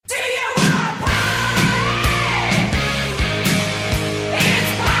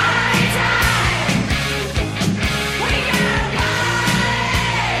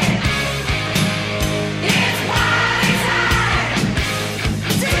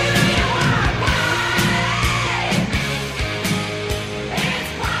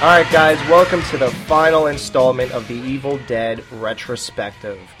Alright guys, welcome to the final installment of the Evil Dead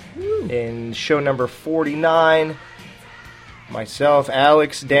retrospective. In show number 49, myself,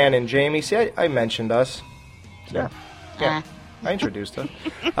 Alex, Dan, and Jamie. See, I mentioned us. Yeah. I introduced us.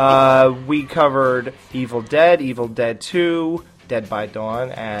 We covered Evil Dead 2, Dead by Dawn,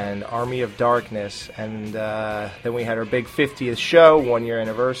 and Army of Darkness. And then we had our big 50th show, 1 year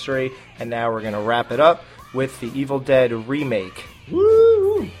anniversary, and now we're going to wrap it up with the Evil Dead remake.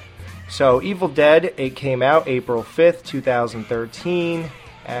 Woo! So, Evil Dead, it came out April 5th, 2013,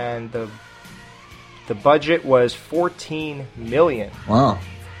 and the budget was $14 million. Wow.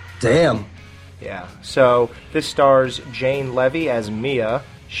 Damn. Yeah. So, this stars Jane Levy as Mia,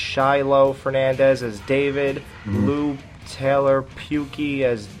 Shiloh Fernandez as David, Lou Taylor Pukey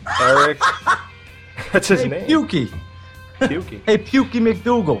as Eric. That's his name. Pukey. Pukey. Hey, Pukey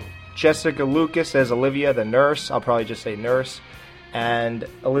McDougal. Jessica Lucas as Olivia, the nurse. I'll probably just say nurse. And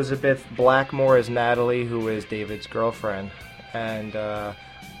Elizabeth Blackmore as Natalie, who is David's girlfriend. And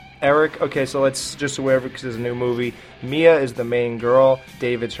Eric, okay, so let's just so wherever, because it's a new movie. Mia is the main girl.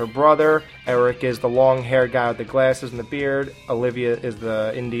 David's her brother. Eric is the long-haired guy with the glasses and the beard. Olivia is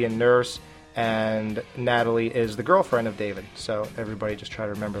the Indian nurse. And Natalie is the girlfriend of David. So everybody just try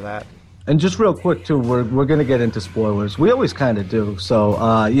to remember that. And just real quick, too, we're going to get into spoilers. We always kind of do.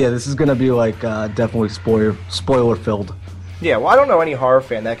 So, yeah, this is going to be, like, definitely spoiler-filled. Yeah, well, I don't know any horror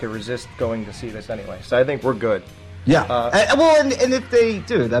fan that could resist going to see this anyway, so I think we're good. Yeah. And if they...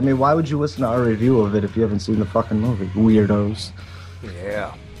 Dude, I mean, why would you listen to our review of it if you haven't seen the fucking movie? Weirdos.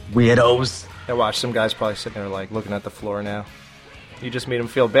 Yeah. Weirdos. I watch some guys probably sitting there, like, looking at the floor now. You just made him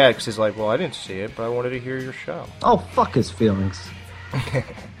feel bad, because he's like, well, I didn't see it, but I wanted to hear your show. Oh, fuck his feelings.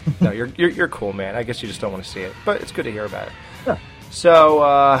 No, you're cool, man. I guess you just don't want to see it, but it's good to hear about it. Yeah. So,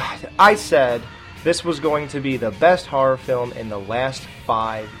 I said... this was going to be the best horror film in the last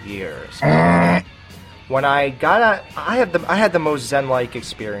 5 years. When I got out, I had the most zen-like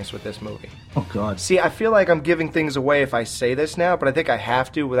experience with this movie. Oh, God. See, I feel like I'm giving things away if I say this now, but I think I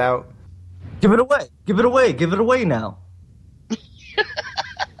have to without... Give it away. Give it away. Give it away now.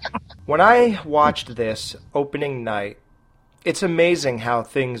 When I watched this opening night, it's amazing how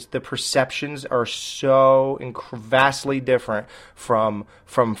the perceptions are so vastly different from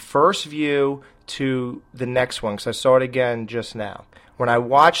first view to the next one, because I saw it again just now. When I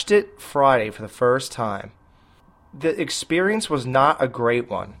watched it Friday for the first time, the experience was not a great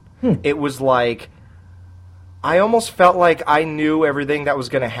one. It was like, I almost felt like I knew everything that was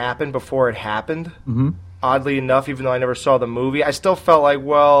going to happen before it happened. Mm-hmm. Oddly enough, even though I never saw the movie, I still felt like,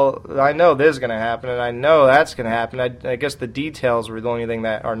 well, I know this is going to happen, and I know that's going to happen. I guess the details were the only thing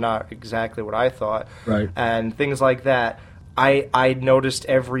that are not exactly what I thought. Right. And things like that. I noticed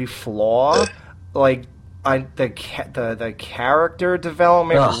every flaw. Like, the character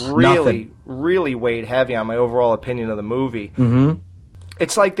development really weighed heavy on my overall opinion of the movie. Mm-hmm.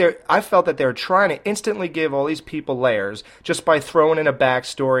 It's like I felt that they were trying to instantly give all these people layers just by throwing in a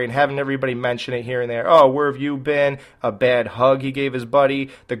backstory and having everybody mention it here and there. Oh, where have you been? A bad hug he gave his buddy.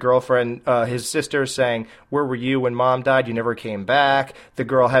 The girlfriend, his sister saying, where were you when mom died? You never came back. The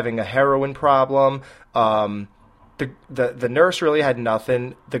girl having a heroin problem. The nurse really had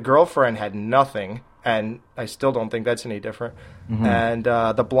nothing. The girlfriend had nothing, and I still don't think that's any different. Mm-hmm. And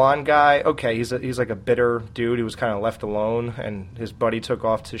the blonde guy, okay, he's like a bitter dude. He was kind of left alone, and his buddy took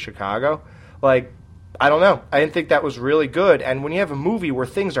off to Chicago. Like, I don't know. I didn't think that was really good. And when you have a movie where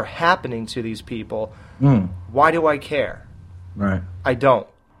things are happening to these people, why do I care? Right. I don't.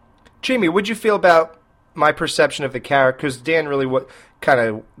 Jamie, what'd you feel about my perception of the character? Because Dan really kind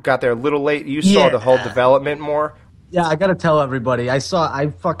of got there a little late. You saw the whole development more. Yeah, I gotta tell everybody, I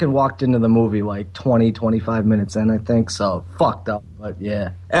fucking walked into the movie like 20, 25 minutes in, I think, so fucked up, but yeah.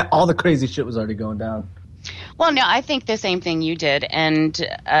 All the crazy shit was already going down. Well, no, I think the same thing you did, and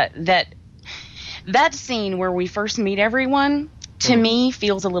that scene where we first meet everyone, to me,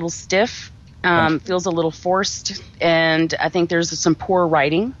 feels a little stiff, feels a little forced, and I think there's some poor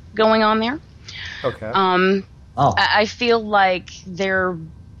writing going on there. Okay. I feel like they're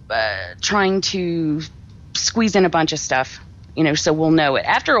trying to squeeze in a bunch of stuff, so we'll know it.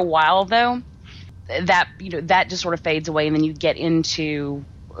 After a while, though, that just sort of fades away, and then you get into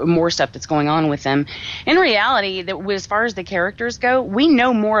more stuff that's going on with them. In reality, as far as the characters go, we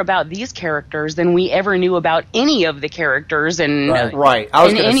know more about these characters than we ever knew about any of the characters and right. I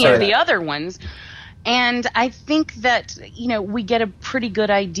was any of that. the other ones. And I think that, we get a pretty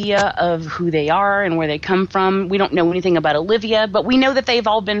good idea of who they are and where they come from. We don't know anything about Olivia, but we know that they've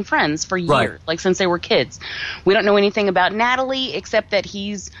all been friends for years, like since they were kids. We don't know anything about Natalie, except that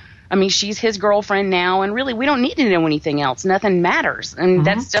he's I mean, she's his girlfriend now, and really, we don't need to know anything else. Nothing matters, and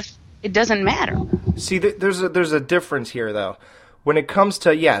that stuff, it doesn't matter. See, there's a difference here, though. When it comes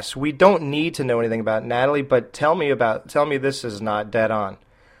to, yes, we don't need to know anything about Natalie, but tell me this is not dead on.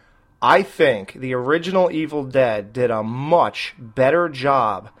 I think the original Evil Dead did a much better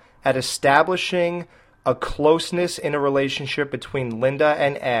job at establishing a closeness in a relationship between Linda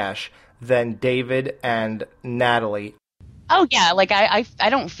and Ash than David and Natalie. Oh yeah, like I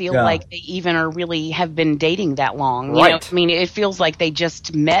don't feel like they even are really have been dating that long. You know? I mean, it feels like they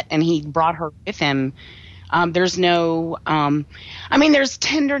just met and he brought her with him. There's no, I mean, there's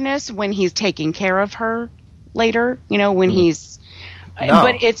tenderness when he's taking care of her later. You know, when he's,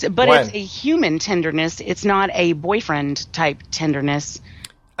 but it's a human tenderness. It's not a boyfriend type tenderness.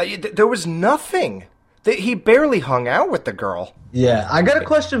 There was nothing. He barely hung out with the girl. Yeah, I got a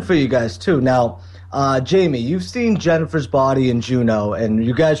question for you guys, too. Now, Jamie, you've seen Jennifer's Body in Juno, and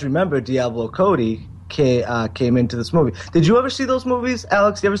you guys remember Diablo Cody came into this movie. Did you ever see those movies,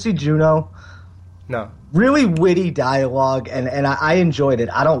 Alex? You ever see Juno? No. Really witty dialogue, and I enjoyed it.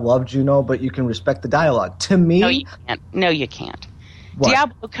 I don't love Juno, but you can respect the dialogue. To me... No, you can't. What?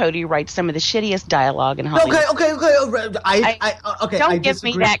 Diablo Cody writes some of the shittiest dialogue in Hollywood. Okay. Don't give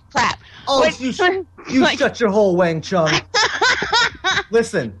me that crap. Oh, you shut your hole, Wang Chung.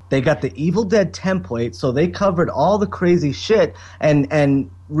 Listen, they got the Evil Dead template, so they covered all the crazy shit, and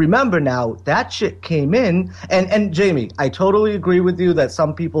remember now, that shit came in, and Jamie, I totally agree with you that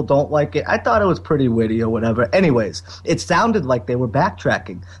some people don't like it. I thought it was pretty witty or whatever. Anyways, it sounded like they were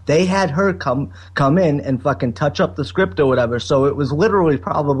backtracking. They had her come in and fucking touch up the script or whatever, so it was literally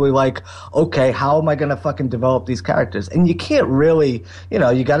probably like, okay, how am I going to fucking develop these characters? And you can't really,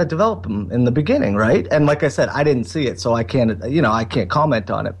 you got to develop them in the beginning, right? And like I said, I didn't see it, so I can't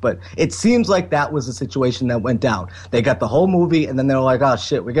comment on it, but it seems like that was the situation that went down. They got the whole movie, and then they were like, oh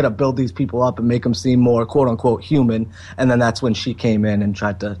shit, we got to build these people up and make them seem more quote-unquote human, and then that's when she came in and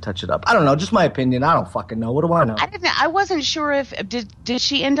tried to touch it up. I don't know, just my opinion. I don't fucking know. What do I know? I wasn't sure if did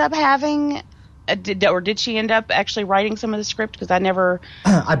she end up having did she end up actually writing some of the script, because I never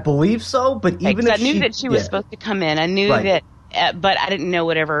I believe so, but even if I knew that she was supposed to come in. I knew that but I didn't know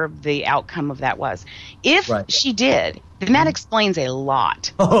whatever the outcome of that was. If she did, then that explains a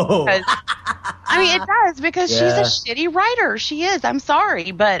lot. Oh. I mean, it does, because she's a shitty writer. She is. I'm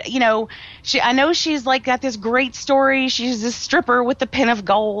sorry, but I know she's like got this great story. She's this stripper with the pin of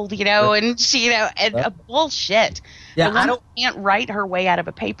gold, and she, bullshit. Yeah, I can't write her way out of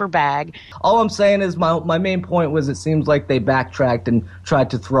a paper bag. All I'm saying is my main point was it seems like they backtracked and tried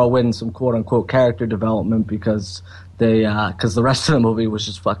to throw in some quote unquote character development because the rest of the movie was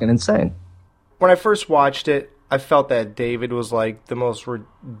just fucking insane. When I first watched it, I felt that David was like the most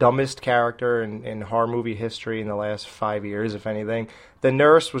dumbest character in horror movie history in the last 5 years, if anything. The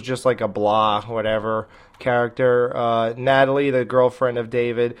nurse was just like a blah, whatever character. Natalie, the girlfriend of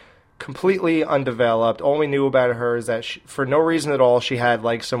David, completely undeveloped. All we knew about her is that for no reason at all, she had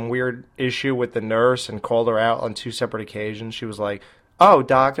like some weird issue with the nurse and called her out on 2 separate occasions. She was like, oh,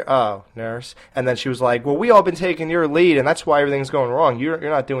 doctor, oh, nurse. And then she was like, well, we all been taking your lead, and that's why everything's going wrong. You're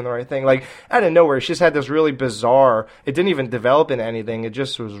not doing the right thing. Like, out of nowhere, she just had this really bizarre, it didn't even develop into anything. It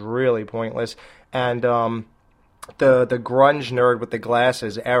just was really pointless. And the grunge nerd with the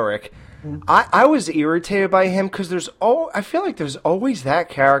glasses, Eric, I was irritated by him because I feel like there's always that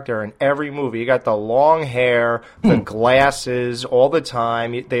character in every movie. You got the long hair, the glasses all the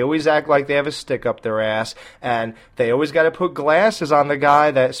time. They always act like they have a stick up their ass, and they always got to put glasses on the guy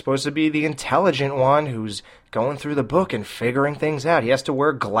that's supposed to be the intelligent one who's going through the book and figuring things out. He has to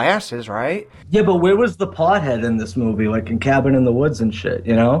wear glasses, right? Yeah, but where was the pothead in this movie? Like in Cabin in the Woods and shit,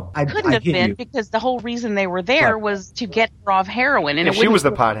 I couldn't have been, because the whole reason they were there was to get her off heroin. And she was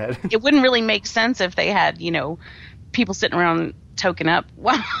the pothead. It wouldn't really make sense if they had, people sitting around token up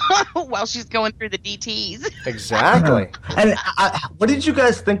while she's going through the DTs. Exactly. And what did you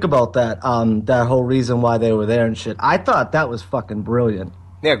guys think about that whole reason why they were there and shit? I thought that was fucking brilliant.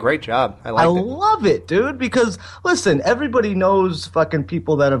 Yeah, great job. I love it, dude, because, listen, everybody knows fucking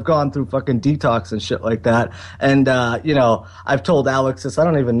people that have gone through fucking detox and shit like that. And, I've told Alex this. I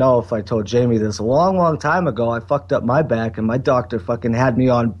don't even know if I told Jamie this. A long, long time ago, I fucked up my back, and my doctor fucking had me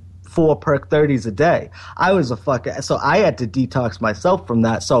on 4 perk 30s a day. I was so I had to detox myself from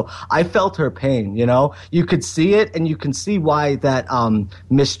that. So I felt her pain, You could see it, and you can see why that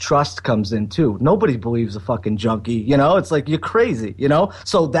mistrust comes in too. Nobody believes a fucking junkie, It's like, you're crazy,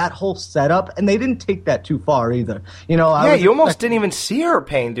 So that whole setup, and they didn't take that too far either. You almost didn't even see her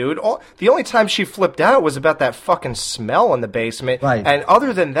pain, dude. The only time she flipped out was about that fucking smell in the basement. Right. And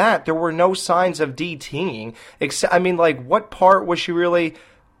other than that, there were no signs of DTing. What part was she really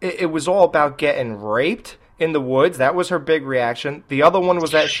it was all about getting raped in the woods. That was her big reaction. The other one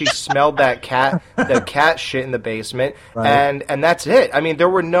was that she smelled the cat shit in the basement, right. and that's it. I mean, there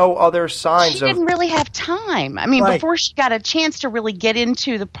were no other signs. She didn't really have time. I mean, before she got a chance to really get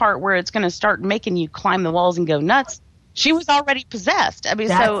into the part where it's going to start making you climb the walls and go nuts, she was already possessed. I mean,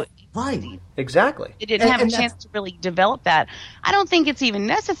 right. Exactly. They didn't have a chance to really develop that. I don't think it's even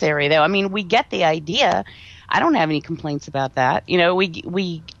necessary, though. I mean, we get the idea. I don't have any complaints about that. You know,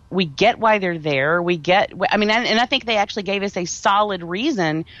 we get why they're there. And I think they actually gave us a solid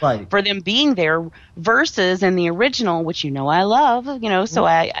reason for them being there versus in the original, which I love, so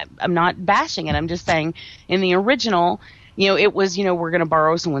I'm not bashing it. I'm just saying in the original, it was, we're going to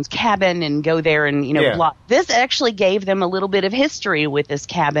borrow someone's cabin and go there and, blah. This actually gave them a little bit of history with this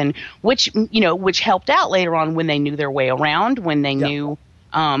cabin, which helped out later on when they knew their way around, when they knew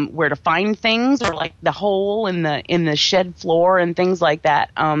where to find things, or like the hole in the shed floor and things like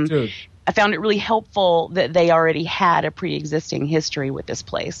that. I found it really helpful that they already had a pre-existing history with this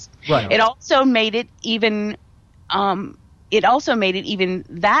place. Right. It also made it even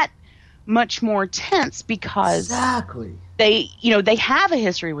that much more tense because they have a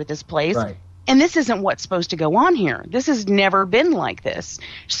history with this place. Right. And this isn't what's supposed to go on here. This has never been like this.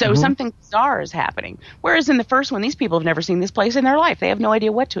 So something bizarre is happening. Whereas in the first one, these people have never seen this place in their life. They have no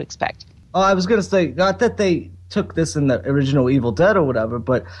idea what to expect. Oh, I was going to say, not that they took this in the original Evil Dead or whatever,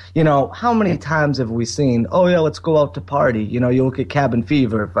 but, how many times have we seen, oh, yeah, let's go out to party. You look at Cabin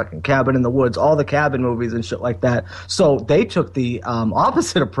Fever, fucking Cabin in the Woods, all the cabin movies and shit like that. So they took the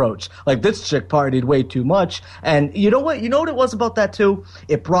opposite approach. Like, this chick partied way too much. And you know what? You know what it was about that, too?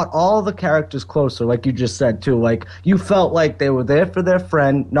 It brought all the characters closer, like you just said, too. Like, you felt like they were there for their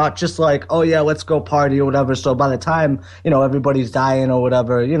friend, not just like, oh, yeah, let's go party or whatever. So by the time, everybody's dying or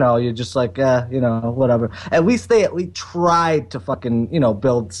whatever, you're just like, whatever. At least they tried to fucking,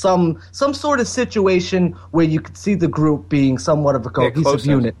 build some sort of situation where you could see the group being somewhat of a cohesive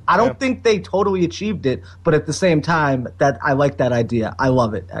unit. I don't think they totally achieved it, but at the same time, that I like that idea. I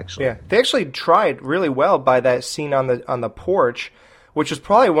love it, actually. Yeah, they actually tried really well by that scene on the porch, which was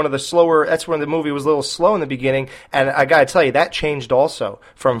probably one of the slower. That's when the movie was a little slow in the beginning, and I gotta tell you, that changed also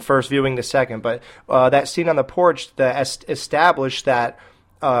from first viewing to second. But that scene on the porch that established that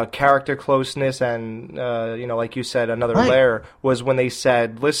character closeness and, like you said, another layer was when they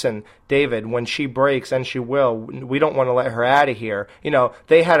said, listen, David, when she breaks, and she will, we don't want to let her out of here.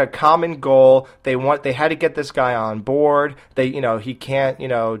 They had a common goal. They had to get this guy on board. He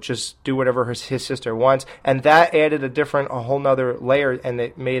can't, just do whatever his sister wants. And that added a whole nother layer, and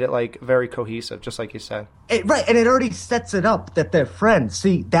it made it, like, very cohesive, just like you said. Right, and it already sets it up that they're friends.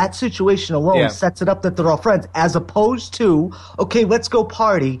 See, that situation alone sets it up that they're all friends, as opposed to, okay, let's go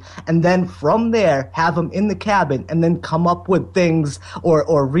party, and then from there, have them in the cabin, and then come up with things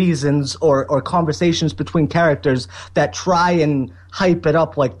or reasons or conversations between characters that try and hype it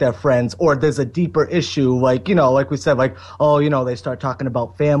up like they're friends, or there's a deeper issue, like, like we said, like, oh, they start talking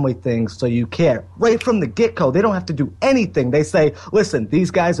about family things, so you care. Right from the get-go, they don't have to do anything. They say, listen,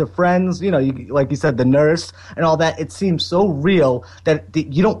 these guys are friends, like you said, the nurse and all that. It seems so real that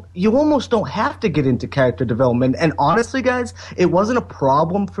you almost don't have to get into character development. And honestly, guys, it wasn't a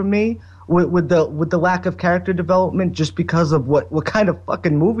problem for me with the lack of character development, just because of what kind of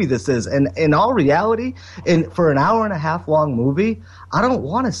fucking movie this is. And in all reality, for an hour and a half long movie, I don't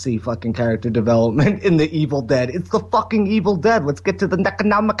want to see fucking character development in the Evil Dead. It's the fucking Evil Dead. Let's get to the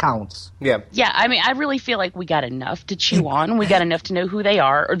Necronomicons. Yeah. Yeah, I mean, I really feel like we got enough to chew on. We got enough to know who they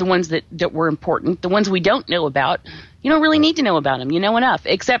are, or the ones that were important. The ones we don't know about, you don't really need to know about them. You know enough.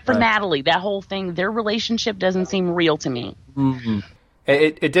 Except for Natalie. That whole thing, their relationship doesn't seem real to me. Mm-hmm.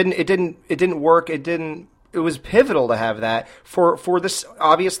 It didn't work. It was pivotal to have that for this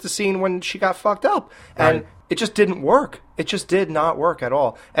the scene when she got fucked up, and it just didn't work. It just did not work at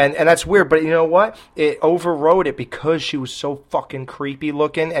all, and that's weird. But you know what? It overrode it because she was so fucking creepy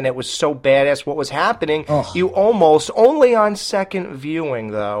looking, and it was so badass what was happening. Oh. You almost only on second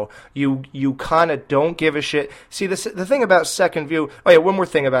viewing though. You kind of don't give a shit. See, the thing about second view. Oh yeah, one more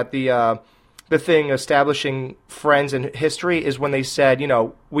thing about the thing establishing friends and history is when they said,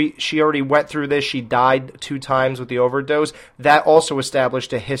 she already went through this. She died 2 times with the overdose. That also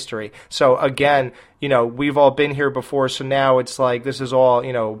established a history. So again, we've all been here before. So now it's like, this is all,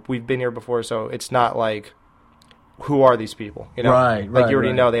 we've been here before. So it's not like, who are these people? Right. Like you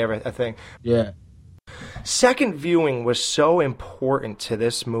already know they have a thing. Yeah. Second viewing was so important to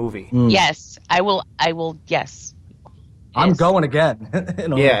this movie. Yes, I will. Yes. I'm going again.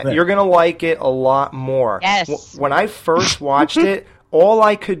 Yeah, you're going to like it a lot more. Yes. When I first watched it, all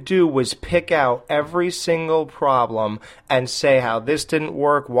I could do was pick out every single problem and say how this didn't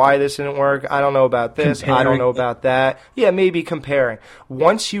work, why this didn't work. I don't know about this. I don't know about that. Yeah, maybe comparing.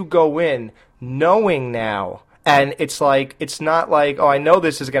 Once you go in knowing now, and it's not like, oh, I know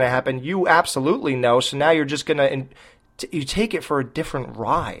this is going to happen. You absolutely know. So now you're just going to, you take it for a different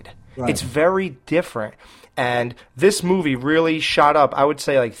ride. Right. It's very different. And this movie really shot up, I would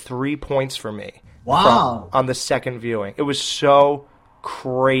say, like 3 points for me. Wow. On the second viewing. It was so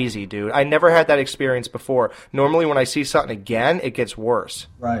crazy, dude. I never had that experience before. Normally when I see something again, it gets worse.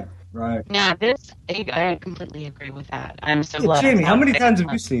 Right. Now, I completely agree with that. I'm so glad. Jamie, how many times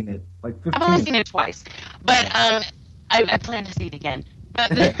have you seen it? Like 15? I've only seen it twice. But I plan to see it again.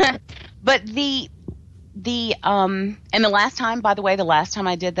 But and the last time, by the way,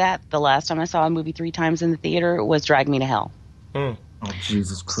 I did that, the last time I saw a movie 3 times in the theater was Drag Me to Hell. Oh,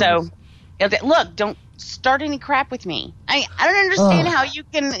 Jesus Christ. So, look, don't start any crap with me. I don't understand how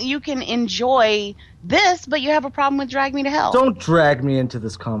you can enjoy this, but you have a problem with Drag Me to Hell. Don't drag me into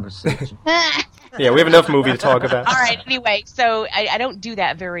this conversation. Yeah, we have enough movie to talk about. All right, anyway, so I don't do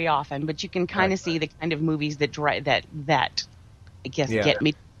that very often, but you can kind of see the kind of movies that I guess get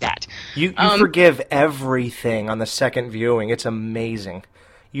me that. You forgive everything on the second viewing. It's amazing.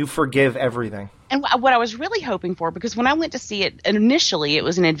 You forgive everything. And what I was really hoping for, because when I went to see it, initially it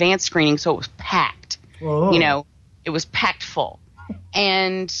was an advanced screening, so it was packed. Whoa. You know, it was packed full.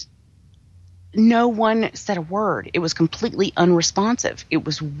 And no one said a word. It was completely unresponsive. It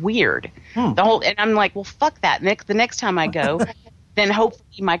was weird. And I'm like, well, fuck that. The next time I go, then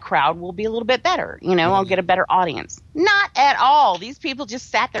hopefully my crowd will be a little bit better. You know, I'll get a better audience. Not at all. These people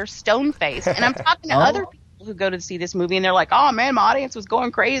just sat there stone-faced. And I'm talking to other people who go to see this movie, and they're like, oh, man, my audience was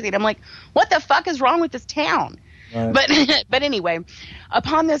going crazy. And I'm like, what the fuck is wrong with this town? Right. But anyway,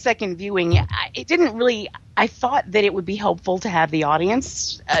 upon the second viewing, I thought that it would be helpful to have the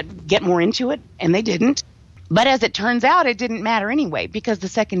audience get more into it, and they didn't. But as it turns out, it didn't matter anyway, because the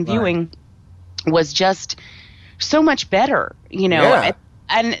second viewing was just so much better, you know. Yeah.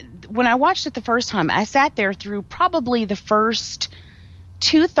 And when I watched it the first time, I sat there through probably the first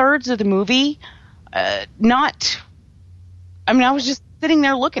 2/3 of the movie. I was just sitting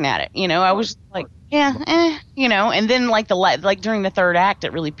there looking at it, you know. I was like, you know, and then like during the third act,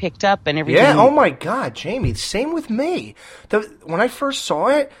 it really picked up and everything. Yeah, oh my God, Jamie, same with me. When I first saw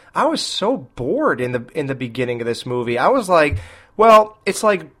it, I was so bored in the beginning of this movie. I was like, well, it's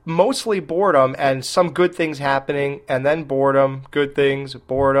like mostly boredom and some good things happening, and then boredom, good things,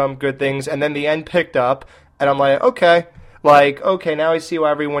 and then the end picked up, and I'm like, okay. Like, okay, now I see why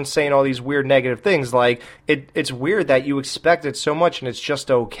everyone's saying all these weird negative things. Like, it's weird that you expect it so much and it's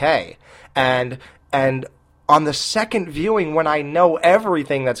just okay. And on the second viewing, when I know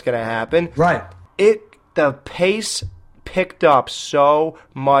everything that's going to happen, the pace picked up so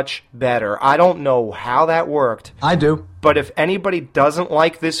much better. I don't know how that worked. I do. But if anybody doesn't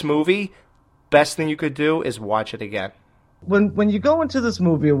like this movie, best thing you could do is watch it again. When you go into this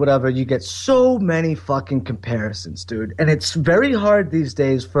movie or whatever, you get so many fucking comparisons, dude. And it's very hard these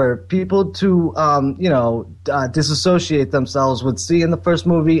days for people to, disassociate themselves with seeing the first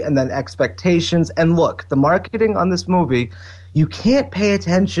movie and then expectations. And look, the marketing on this movie, you can't pay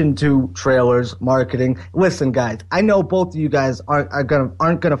attention to trailers, marketing. Listen, guys, I know both of you guys aren't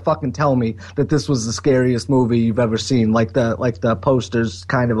gonna fucking tell me that this was the scariest movie you've ever seen, like the posters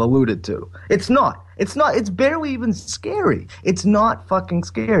kind of alluded to. It's not. It's not. It's barely even scary. It's not fucking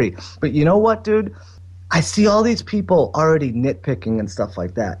scary. But you know what, dude? I see all these people already nitpicking and stuff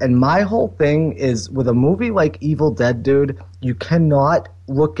like that. And my whole thing is, with a movie like Evil Dead, dude, you cannot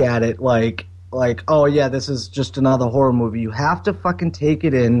look at it like, oh yeah, this is just another horror movie. You have to fucking take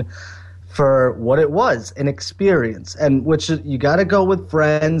it in for what it was, an experience, and which you got to go with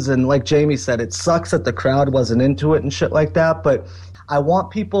friends. And like Jamie said, it sucks that the crowd wasn't into it and shit like that, but I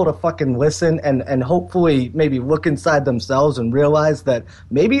want people to fucking listen and hopefully maybe look inside themselves and realize that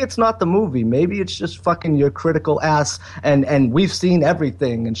maybe it's not the movie. Maybe it's just fucking your critical ass and we've seen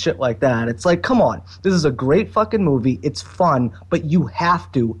everything and shit like that. It's like, come on. This is a great fucking movie. It's fun, but you have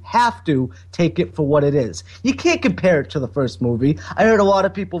to take it for what it is. You can't compare it to the first movie. I heard a lot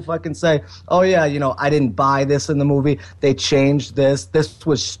of people fucking say, oh yeah, you know, I didn't buy this in the movie. They changed this. This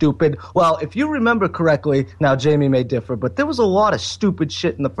was stupid. Well, if you remember correctly, now Jamie may differ, but there was a lot of stupid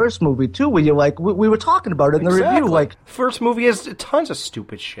shit in the first movie too, where you're like, we were talking about it in the review, like, first movie has tons of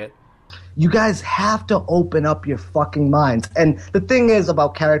stupid shit. You guys have to open up your fucking minds. And the thing is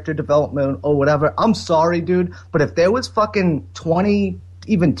about character development or whatever, I'm sorry, dude, but if there was fucking 20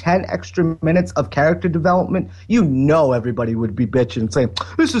 even 10 extra minutes of character development, you know everybody would be bitching and saying,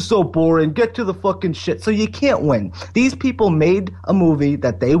 this is so boring, get to the fucking shit. So you can't win. These people made a movie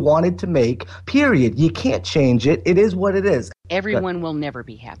that they wanted to make, period. You can't change it. It is what it is. Everyone will never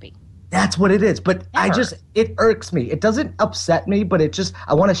be happy. That's what it is. But it irks me. It doesn't upset me, but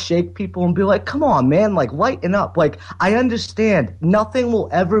I want to shake people and be like, come on, man, like, lighten up. Like, I understand nothing will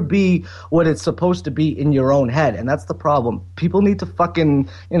ever be what it's supposed to be in your own head. And that's the problem. People need to fucking,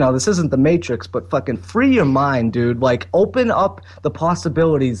 this isn't the Matrix, but fucking free your mind, dude. Like, open up the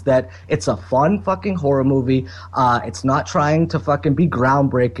possibilities that it's a fun fucking horror movie. It's not trying to fucking be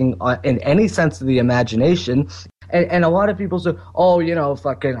groundbreaking in any sense of the imagination. And a lot of people say,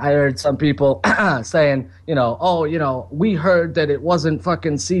 I heard some people saying, we heard that it wasn't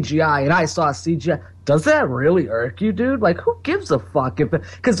fucking CGI and I saw CGI. Does that really irk you, dude? Like, who gives a fuck?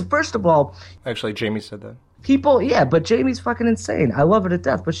 Because first of all... Actually, Jamie said that. People, yeah, but Jamie's fucking insane. I love her to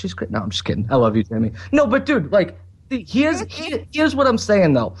death, but she's great. No, I'm just kidding. I love you, Jamie. No, but dude, like... Here's what I'm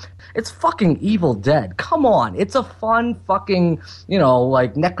saying, though. It's fucking Evil Dead. Come on. It's a fun fucking,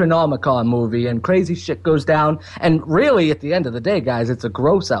 like Necronomicon movie and crazy shit goes down. And really, at the end of the day, guys, it's a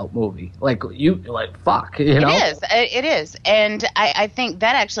gross out movie. Fuck, It is. And I think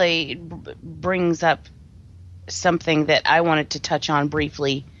that actually brings up something that I wanted to touch on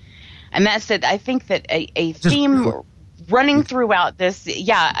briefly. And that's that I think that a theme running throughout this,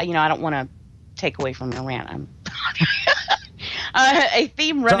 I don't want to take away from your rant. A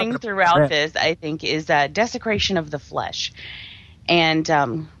theme running throughout this, I think, is desecration of the flesh. And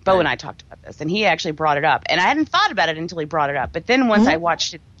Bo and I talked about this, and he actually brought it up. And I hadn't thought about it until he brought it up. But then once I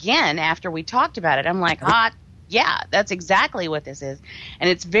watched it again after we talked about it, I'm like, yeah, that's exactly what this is. And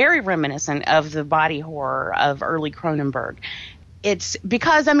it's very reminiscent of the body horror of early Cronenberg. It's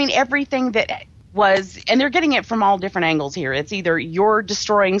because, everything that was, and they're getting it from all different angles here. It's either you're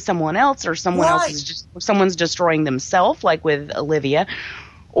destroying someone else or someone's destroying themselves, like with Olivia,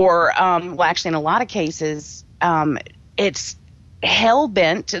 or actually in a lot of cases, it's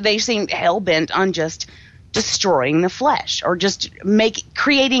they seem hell-bent on just destroying the flesh or just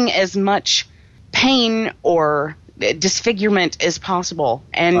creating as much pain or disfigurement as possible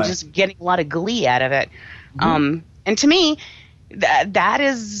and just getting a lot of glee out of it. And to me, that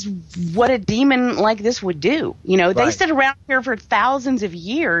is what a demon like this would do. They sit around here for thousands of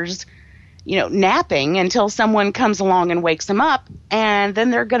years, napping until someone comes along and wakes them up, and then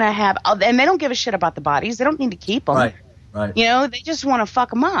they're going to have – and they don't give a shit about the bodies. They don't need to keep them. Right. They just want to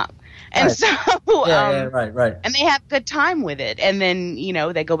fuck them up. And so and they have a good time with it. And then,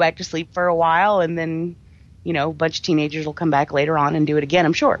 they go back to sleep for a while, and then – a bunch of teenagers will come back later on and do it again,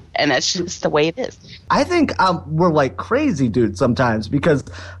 I'm sure. And that's just the way it is. I think we're like crazy, dude, sometimes because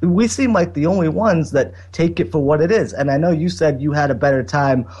we seem like the only ones that take it for what it is. And I know you said you had a better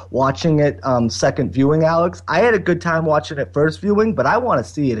time watching it second viewing, Alex. I had a good time watching it first viewing, but I want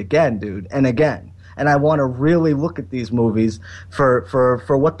to see it again, dude, and again. And I want to really look at these movies for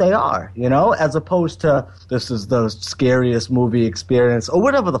what they are, as opposed to this is the scariest movie experience or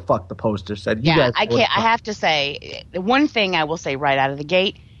whatever the fuck the poster said. I have to say, the one thing I will say right out of the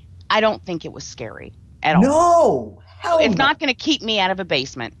gate, I don't think it was scary at all. No. It's not going to keep me out of a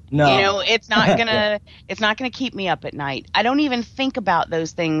basement. No. It's not going to it's not going to keep me up at night. I don't even think about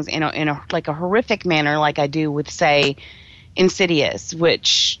those things in a like a horrific manner like I do with, say, Insidious,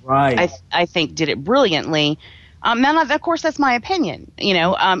 which I think did it brilliantly. Now, of course, that's my opinion,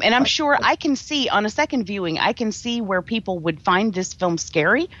 and I'm sure I can see on a second viewing, I can see where people would find this film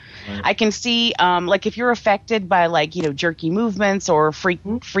scary. Right. I can see, if you're affected by, jerky movements or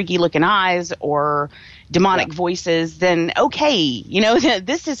freaky looking eyes or demonic voices, then okay,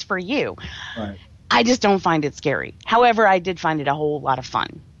 this is for you. Right. I just don't find it scary. However, I did find it a whole lot of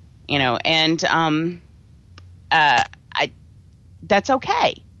fun, and that's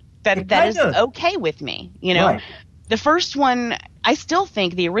okay. That is okay with me, Right. The first one, I still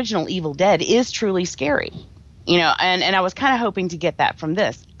think the original Evil Dead is truly scary, and I was kind of hoping to get that from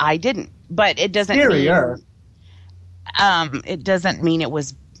this. I didn't, but it doesn't Scarier. It doesn't mean it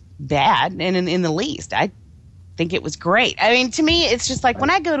was bad, and in the least, I think it was great. I mean, to me, it's just like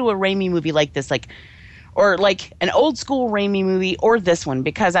when I go to a Raimi movie like this, or an old school Raimi movie, or this one,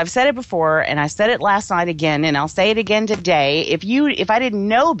 because I've said it before and I said it last night again and I'll say it again today. If I didn't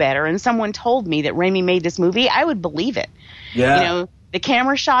know better and someone told me that Raimi made this movie, I would believe it. Yeah. The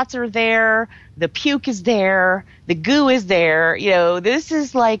camera shots are there, the puke is there, the goo is there. This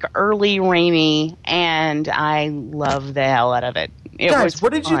is like early Raimi, and I love the hell out of it. Guys,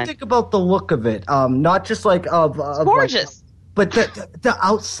 what did you think about the look of it? Not just of gorgeous. But the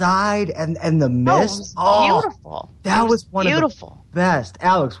outside and the mist. Beautiful. That was one beautiful. of the best.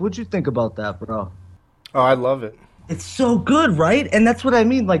 Alex, what'd you think about that, bro? Oh, I love it. It's so good, right? And that's what I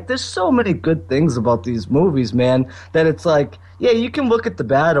mean. Like, there's so many good things about these movies, man, that it's like, yeah, you can look at the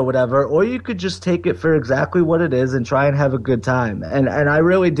bad or whatever, or you could just take it for exactly what it is and try and have a good time. And I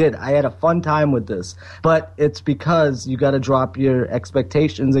really did. I had a fun time with this. But it's because you got to drop your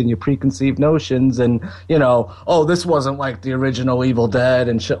expectations and your preconceived notions and, you know, oh, this wasn't like the original Evil Dead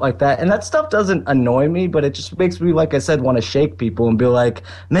and shit like that. And that stuff doesn't annoy me, but it just makes me, like I said, want to shake people and be like,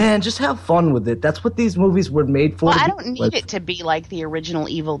 man, just have fun with it. That's what these movies were made for. Well, I don't need it to be like the original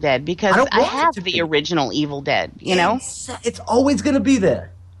Evil Dead because I have the original Evil Dead, you know? It's always going to be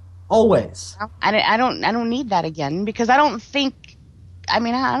there. Always. I don't need that again because I don't think, I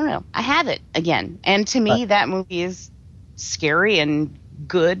mean, I don't know. I have it again. And to me, that movie is scary and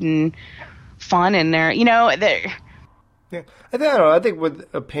good and fun and there, you know, there. Yeah. I don't know. I think with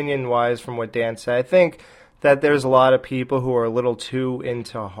opinion-wise from what Dan said, I think that there's a lot of people who are a little too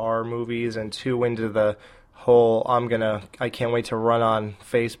into horror movies and too into the whole I can't wait to run on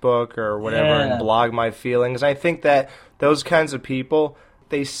Facebook or whatever and blog my feelings. I think that those kinds of people,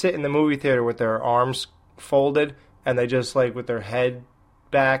 they sit in the movie theater with their arms folded and they just like with their head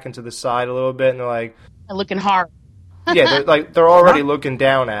back into the side a little bit and they're like looking hard. Yeah, they're already looking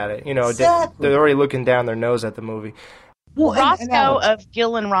down at it. You know, exactly. They're already looking down their nose at the movie. Well, Roscoe of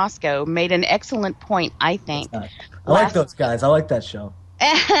Gil and Roscoe made an excellent point, I think. I like those guys. I like that show.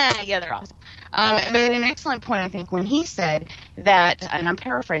 Yeah, they're awesome. Made an excellent point, I think, when he said that, and I'm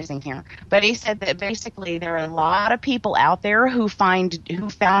paraphrasing here, but he said that basically there are a lot of people out there who found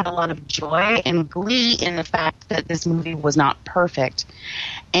a lot of joy and glee in the fact that this movie was not perfect.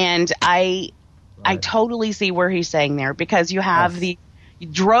 And I totally see where he's saying there, because you have the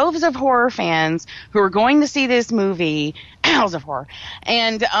droves of horror fans who are going to see this movie, House of Horror,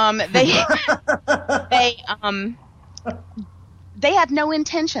 and they have no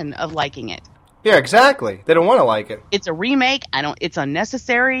intention of liking it. Yeah, exactly. They don't want to like it. It's a remake. It's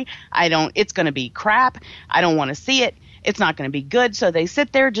unnecessary. It's going to be crap. I don't want to see it. It's not going to be good. So they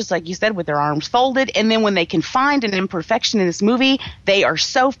sit there, just like you said, with their arms folded. And then when they can find an imperfection in this movie, they are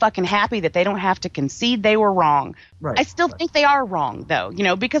so fucking happy that they don't have to concede they were wrong. Right. I still think they are wrong, though, you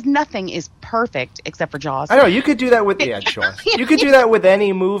know, because nothing is perfect except for Jaws. I know. You could do that with Jaws. You could do that with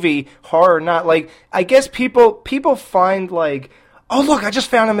any movie, horror, not like, I guess people find like, oh, look, I just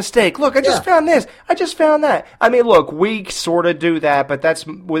found a mistake. Look, I just found this. I just found that. I mean, look, we sort of do that, but that's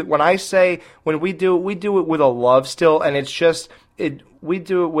when I say when we do it with a love still, and it's just we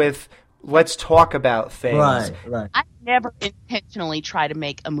do it with let's talk about things. Right. I never intentionally try to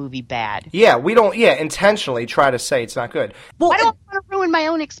make a movie bad. Yeah, we don't. Yeah, intentionally try to say it's not good. Well, I don't want to ruin my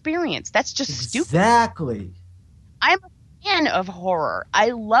own experience. That's just stupid. Exactly. I'm a fan of horror. I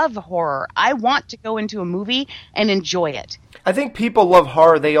love horror. I want to go into a movie and enjoy it. I think people love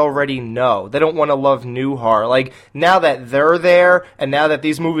horror they already know. They don't want to love new horror. Like, now that they're there, and now that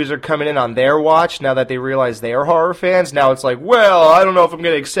these movies are coming in on their watch, now that they realize they're horror fans, now it's like, well, I don't know if I'm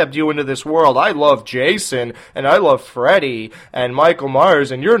going to accept you into this world. I love Jason, and I love Freddy, and Michael Myers,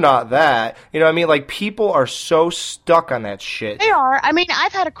 and you're not that. You know what I mean? Like, people are so stuck on that shit. They are. I mean,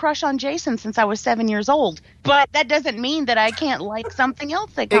 I've had a crush on Jason since I was 7 years old, but that doesn't mean that I can't like something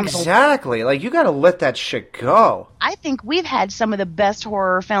else that comes along. Exactly. Like, you got to let that shit go. I think we've had some of the best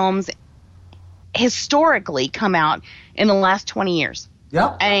horror films historically come out in the last 20 years.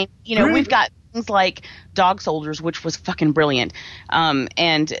 Yeah. And, you know, we've got things like Dog Soldiers, which was fucking brilliant,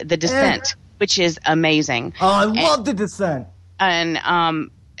 and The Descent, which is amazing. Oh, I love The Descent. And,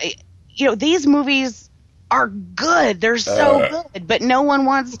 you know, these movies are good. They're so good, but no one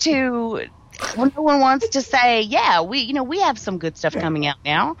wants to say, yeah, we have some good stuff coming out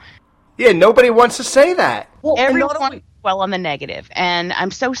now. Yeah, nobody wants to say that. Well, everyone on the negative, and I'm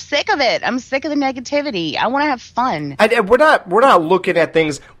so sick of it. I'm sick of the negativity. I want to have fun. We're not looking at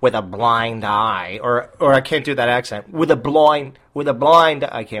things with a blind eye, or I can't do that accent. With a blind,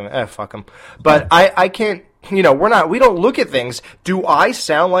 I can't. Fuck them. But I can't. You know, we don't look at things. Do I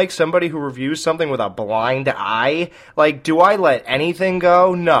sound like somebody who reviews something with a blind eye? Like, do I let anything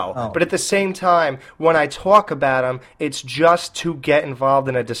go? No. Oh. But at the same time, when I talk about them, it's just to get involved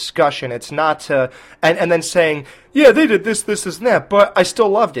in a discussion. It's not to, and then saying, yeah, they did this, and that, but I still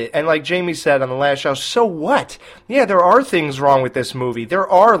loved it. And like Jamie said on the last show, so what? Yeah, there are things wrong with this movie. There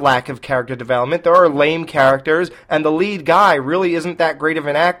are lack of character development. There are lame characters, and the lead guy really isn't that great of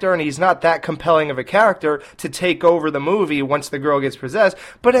an actor, and he's not that compelling of a character to take over the movie once the girl gets possessed.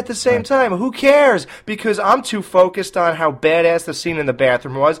 But at the same time, who cares? Because I'm too focused on how badass the scene in the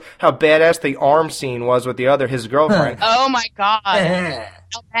bathroom was, how badass the arm scene was with his girlfriend. Oh my God.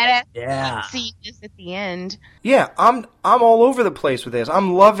 How badass scene is at the end. Yeah, I'm all over the place with this.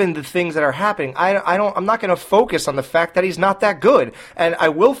 I'm loving the things that are happening. I'm not going to focus on the fact that he's not that good, and I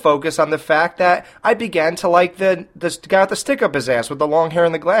will focus on the fact that I began to like the guy with the stick up his ass with the long hair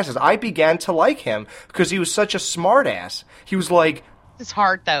and the glasses. I began to like him because he was such a smart ass. He was like, his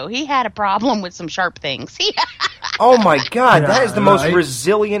heart though. He had a problem with some sharp things. oh my God, that is the most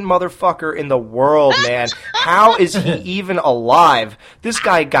resilient motherfucker in the world, man. How is he even alive? This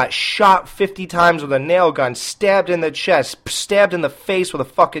guy got shot 50 times with a nail gun, stabbed in the chest, stabbed in the face with a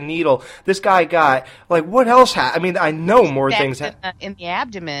fucking needle. This guy got, like, what else happened? I mean, I know more things in the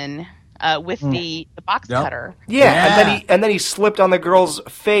abdomen. With the box cutter. Yeah, and then he slipped on the girl's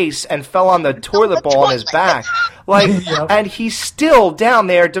face and fell on the toilet bowl on his back. Like, and he's still down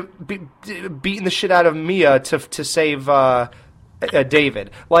there beating the shit out of Mia to save David.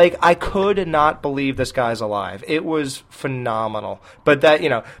 Like, I could not believe this guy's alive. It was phenomenal. But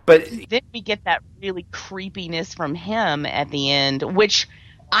then we get that really creepiness from him at the end, which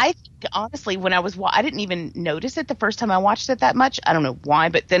I think, honestly, when I didn't even notice it the first time I watched it that much. I don't know why,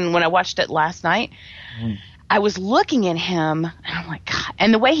 but then when I watched it last night, I was looking at him, and I'm like, God.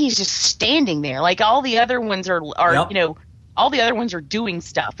 And the way he's just standing there, like all the other ones are all the other ones are doing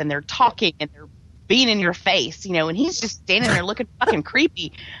stuff, and they're talking, and they're being in your face, and he's just standing there looking fucking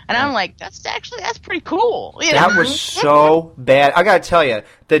creepy. And I'm like, that's pretty cool. That was so bad. I gotta tell you,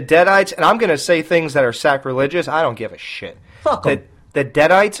 the Deadites, and I'm gonna say things that are sacrilegious. I don't give a shit. Fuck them. The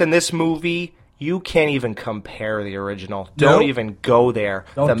Deadites in this movie, you can't even compare the original. Don't even go there.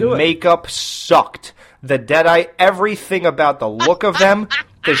 The makeup sucked. The Deadite, everything about the look of them,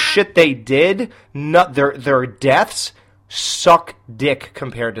 the shit they did, their deaths suck dick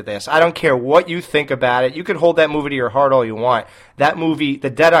compared to this. I don't care what you think about it. You can hold that movie to your heart all you want. That movie,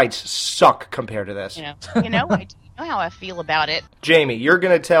 the Deadites suck compared to this. I know how I feel about it. Jamie, you're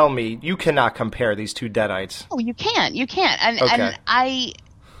going to tell me you cannot compare these two Deadites. Oh, you can't. And I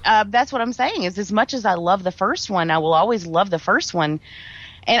that's what I'm saying is, as much as I love the first one, I will always love the first one.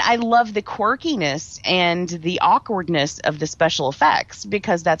 And I love the quirkiness and the awkwardness of the special effects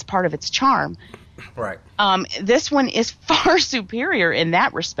because that's part of its charm. Right. This one is far superior in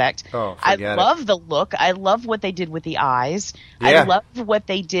that respect. Oh, I love the look. I love what they did with the eyes. Yeah. I love what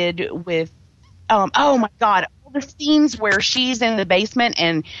they did with oh my God, all the scenes where she's in the basement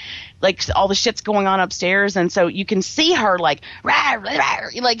and like all the shit's going on upstairs, and so you can see her like rah, rah, rah,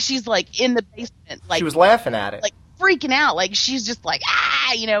 like she's like in the basement, like she was laughing at it, like freaking out, like she's just like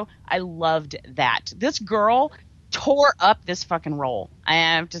I loved that. This girl tore up this fucking role. I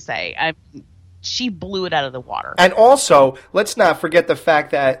have to say, she blew it out of the water. And also, let's not forget the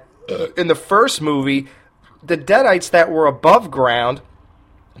fact that in the first movie, the Deadites that were above ground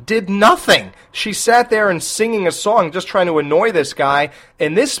did nothing. She sat there and singing a song just trying to annoy this guy.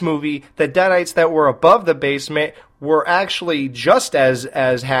 In this movie, the Deadites that were above the basement were actually just as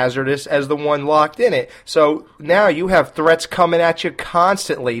hazardous as the one locked in it. So now you have threats coming at you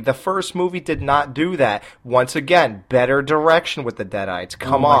constantly. The first movie did not do that. Once again, better direction with the Deadites.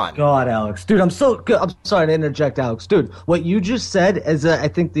 Come on. Oh my God, Alex. Dude, I'm sorry to interject, Alex. Dude, what you just said is, I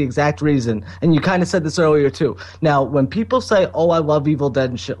think, the exact reason. And you kind of said this earlier, too. Now, when people say, oh, I love Evil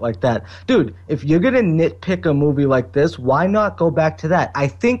Dead and shit like that, dude, if you're going to nitpick a movie like this, why not go back to that? I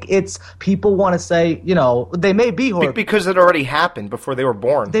think it's people want to say, they may be horror. Because it already happened before they were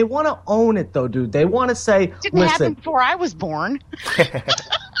born. They want to own it, though, dude. They want to say, it didn't happen before I was born.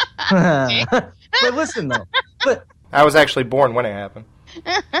 But listen, though. I was actually born when it happened.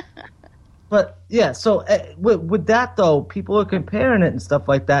 But, yeah, so with that, though, people are comparing it and stuff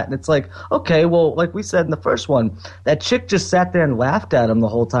like that, and it's like, okay, well, like we said in the first one, that chick just sat there and laughed at him the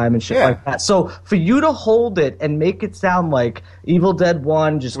whole time and shit like that. So for you to hold it and make it sound like Evil Dead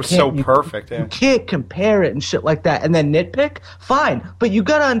 1 just was so perfect, you can't compare it and shit like that, and then nitpick, fine. But you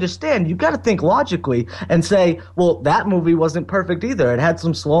got to understand, you got to think logically and say, well, that movie wasn't perfect either. It had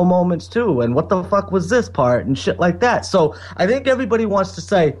some slow moments, too, and what the fuck was this part and shit like that. So I think everybody wants to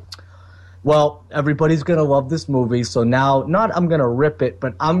say, Well, everybody's going to love this movie, so now, not I'm going to rip it,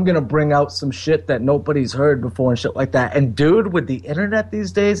 but I'm going to bring out some shit that nobody's heard before and shit like that. And dude, with the internet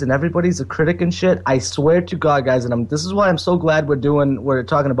these days and everybody's a critic and shit, I swear to God, guys, and this is why I'm so glad we're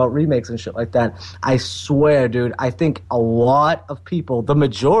talking about remakes and shit like that. I swear, dude, I think a lot of people, the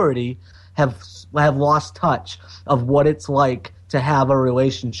majority, have lost touch of what it's like to have a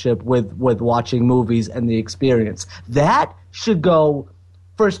relationship with watching movies and the experience. That should go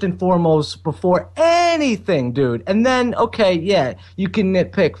first and foremost before anything, dude. And then, okay, yeah, you can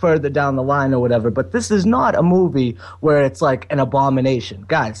nitpick further down the line or whatever, but this is not a movie where it's like an abomination.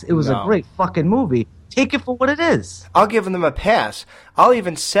 Guys, it was a great fucking movie. Take it for what it is. I'll give them a pass. I'll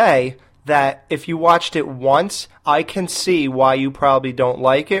even say that if you watched it once, I can see why you probably don't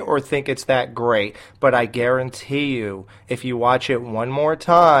like it or think it's that great. But I guarantee you, if you watch it one more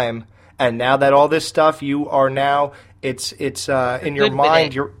time, and now that all this stuff, you are now... It's in your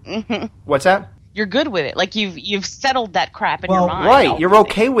mind. You're what's that? You're good with it. Like you've settled that crap in your mind. Right. You're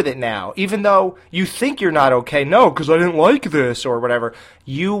okay with it now, even though you think you're not okay. No, because I didn't like this or whatever.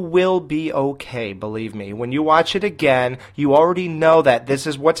 You will be okay. Believe me. When you watch it again, you already know that this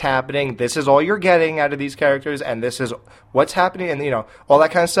is what's happening. This is all you're getting out of these characters, and this is what's happening, and all that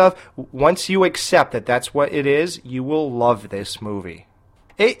kind of stuff. Once you accept that that's what it is, you will love this movie.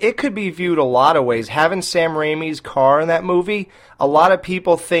 It could be viewed a lot of ways. Having Sam Raimi's car in that movie, a lot of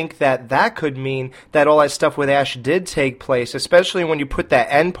people think that could mean that all that stuff with Ash did take place, especially when you put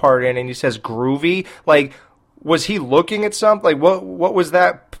that end part in and he says groovy. Like, was he looking at something? Like, what was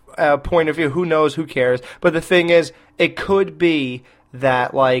that point of view? Who knows? Who cares? But the thing is, it could be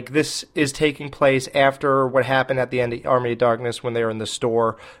that, like, this is taking place after what happened at the end of Army of Darkness when they were in the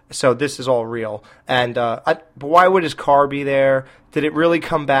store. So this is all real. And but why would his car be there? Did it really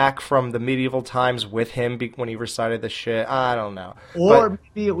come back from the medieval times with him when he recited the shit? I don't know. Or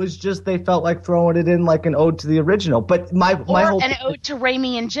maybe it was just they felt like throwing it in like an ode to the original. But my whole an ode to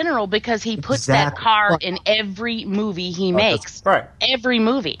Raimi in general, because he puts that car in every movie he makes. Right. Every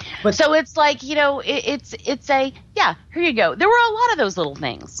movie. But, so it's like, it's a, yeah, here you go. There were a lot of those little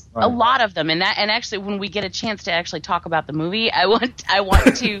things. Right. A lot of them. And actually when we get a chance to actually talk about the movie, I want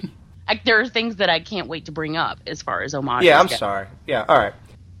to there are things that I can't wait to bring up as far as homages. Yeah, I'm sorry. Yeah, all right.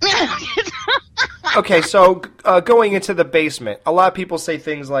 Okay, so going into the basement, a lot of people say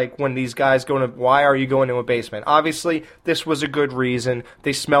things like when these guys why are you going to a basement? Obviously, this was a good reason.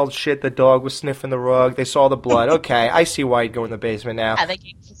 They smelled shit. The dog was sniffing the rug. They saw the blood. Okay, I see why you'd go in the basement now. Yeah, they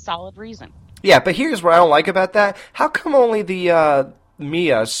gave us a solid reason. Yeah, but here's what I don't like about that. How come only the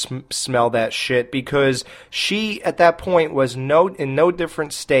Mia smelled that shit? Because she, at that point, was in no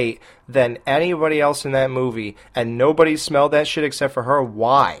different state than anybody else in that movie, and nobody smelled that shit except for her.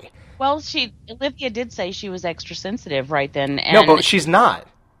 Why? Well, Olivia did say she was extra sensitive right then. And no, but she's not.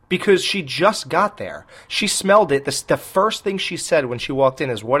 Because she just got there. She smelled it. The first thing she said when she walked in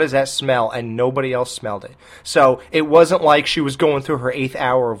is, "What does that smell?" And nobody else smelled it. So it wasn't like she was going through her 8th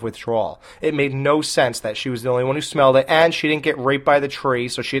hour of withdrawal. It made no sense that she was the only one who smelled it, and she didn't get raped by the tree,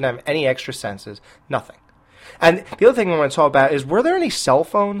 so she didn't have any extra senses. Nothing. And the other thing I want to talk about is, were there any cell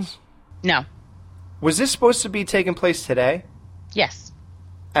phones? No. Was this supposed to be taking place today? Yes.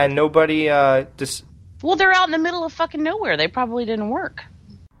 And nobody Well, they're out in the middle of fucking nowhere. They probably didn't work.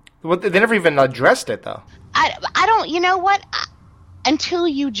 Well, they never even addressed it, though. I don't, you know what? Until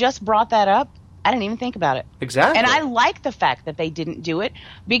you just brought that up, I didn't even think about it. Exactly. And I like the fact that they didn't do it,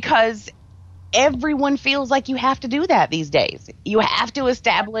 because everyone feels like you have to do that these days. You have to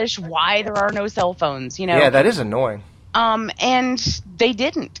establish why there are no cell phones, Yeah, that is annoying. And they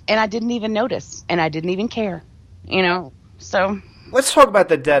didn't. And I didn't even notice. And I didn't even care. So. Let's talk about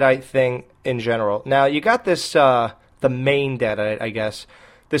the Deadite thing in general. Now, you got this, the main Deadite, I guess.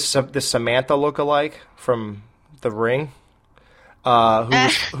 This Samantha lookalike from The Ring,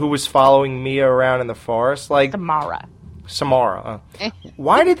 who was following Mia around in the forest, like Samara.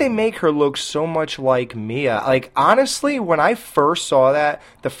 Why did they make her look so much like Mia? Like, honestly, when I first saw that,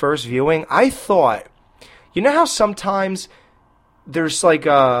 the first viewing, I thought, how sometimes there's like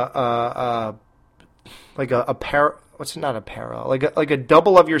a like a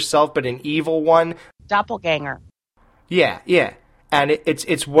double of yourself, but an evil one, doppelganger. Yeah. And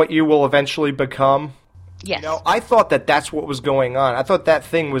it's what you will eventually become. Yes. I thought that's what was going on. I thought that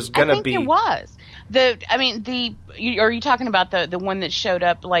thing was going to be. I think it was. Are you talking about the one that showed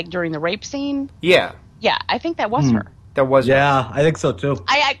up like during the rape scene? Yeah. Yeah, I think that was her. That was her. Yeah, I think so too.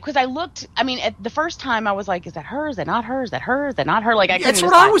 Because I looked. At the first time I was like, "Is that her? Is that not her? Is that her? Is that not her?" Like that's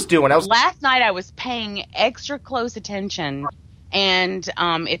what I was doing. Last night I was paying extra close attention. And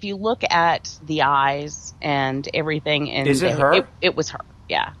if you look at the eyes and everything, and is it her? It was her.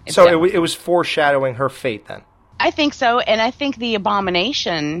 Yeah. So it was foreshadowing her fate then. I think so, and I think the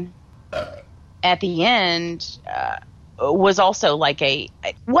abomination at the end was also like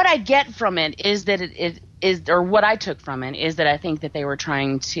what I get from it is that it is, or what I took from it is that I think that they were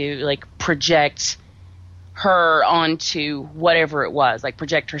trying to like project her onto whatever it was, like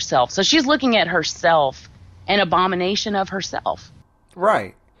project herself. So she's looking at herself, an abomination of herself.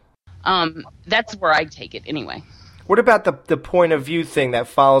 Right. That's where I take it anyway. What about the point of view thing that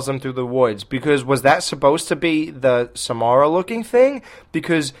follows them through the woods? Because was that supposed to be the Samara looking thing?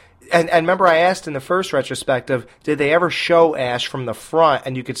 Because and remember I asked in the first retrospective, did they ever show Ash from the front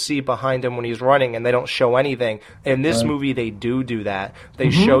and you could see behind him when he's running, and they don't show anything? In this movie they do that. They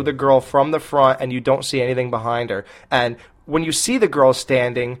show the girl from the front and you don't see anything behind her. And when you see the girl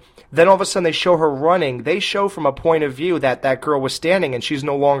standing, then all of a sudden they show her running. They show from a point of view that girl was standing and she's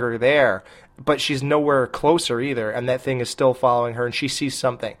no longer there. But she's nowhere closer either, and that thing is still following her, and she sees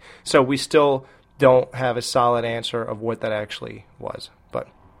something. So we still don't have a solid answer of what that actually was. But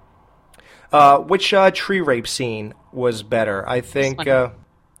which tree rape scene was better? I think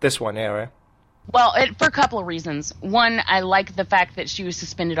this one, yeah, right? Well, for a couple of reasons. One, I like the fact that she was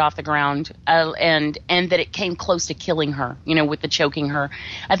suspended off the ground, and that it came close to killing her, with the choking her.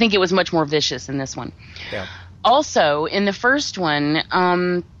 I think it was much more vicious in this one. Yeah. Also, in the first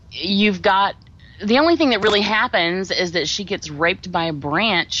one, you've got the only thing that really happens is that she gets raped by a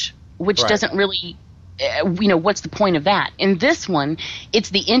branch, which doesn't really, what's the point of that? In this one, it's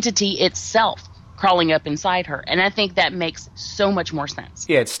the entity itself crawling up inside her, and I think that makes so much more sense.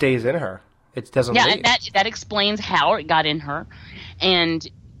 Yeah, it stays in her. It doesn't leave. And that explains how it got in her, and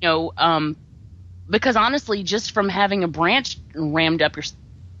because honestly, just from having a branch rammed up your,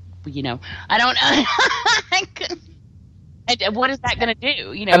 I don't, I couldn't. What is that going to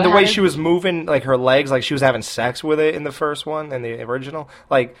do? And the way she was moving, like her legs, like she was having sex with it in the first one, in the original.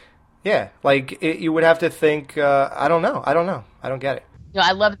 Like, yeah, like you would have to think. I don't know. I don't get it.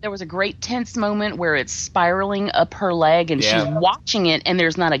 I love it. There was a great tense moment where it's spiraling up her leg, and she's watching it, and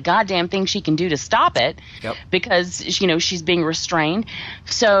there's not a goddamn thing she can do to stop it because she's being restrained.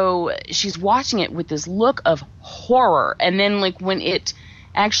 So she's watching it with this look of horror, and then like when it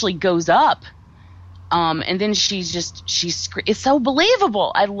actually goes up. And then it's so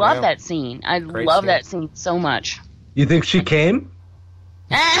believable. I love that scene. I love that scene so much. You think she came?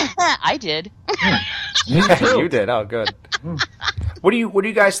 I did. Me too. You did. Oh, good. What do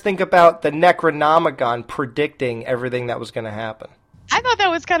you guys think about the Necronomicon predicting everything that was going to happen? I thought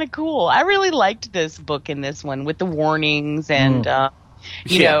that was kind of cool. I really liked this book in this one with the warnings and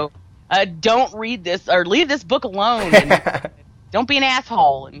don't read this or leave this book alone. And, don't be an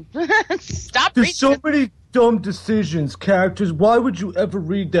asshole and stop reading. There's so many dumb decisions, characters. Why would you ever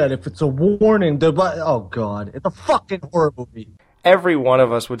read that if it's a warning? Oh, God. It's a fucking horror movie. Every one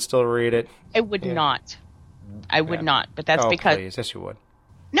of us would still read it. I would not. I would not. But that's because... Please. Yes, you would.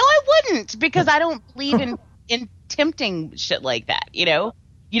 No, I wouldn't. Because I don't believe in tempting shit like that, You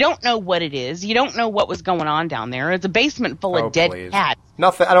don't know what it is. You don't know what was going on down there. It's a basement full of dead cats.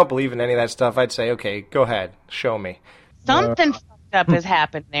 Nothing. I don't believe in any of that stuff. I'd say, okay, go ahead. Show me. Something fucked up has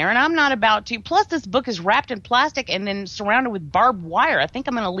happened there, and I'm not about to. Plus, this book is wrapped in plastic and then surrounded with barbed wire. I think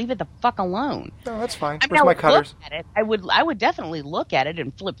I'm going to leave it the fuck alone. No, that's fine. Where's my cutters? Look at it. I would definitely look at it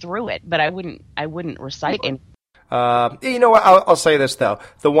and flip through it, but I wouldn't recite any. You know what? I'll say this though: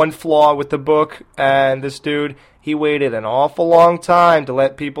 the one flaw with the book and this dude, he waited an awful long time to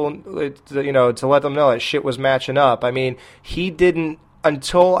let people, to let them know that shit was matching up. I mean, he didn't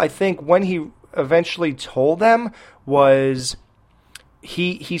until I think when he eventually told them was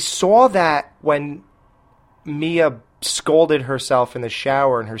he saw that when Mia scolded herself in the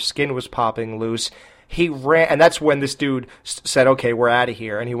shower and her skin was popping loose, he ran, and that's when this dude said, okay, we're out of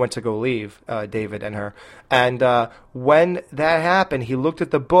here, and he went to go leave David and her. And when that happened, he looked at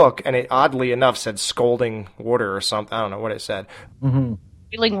the book, and it oddly enough said scalding water or something. I don't know what it said.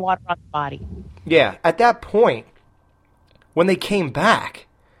 Feeling water on the body. Yeah, at that point, when they came back,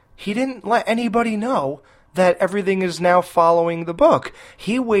 he didn't let anybody know that everything is now following the book.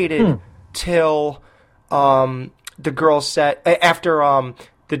 He waited till the girl said, after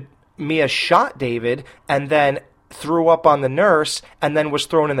Mia shot David and then threw up on the nurse and then was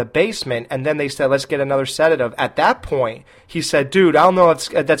thrown in the basement, and then they said, let's get another sedative. At that point, he said, dude, I don't know if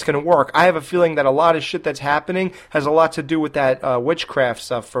that's going to work. I have a feeling that a lot of shit that's happening has a lot to do with that witchcraft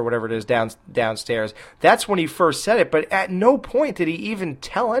stuff or whatever it is downstairs. That's when he first said it, but at no point did he even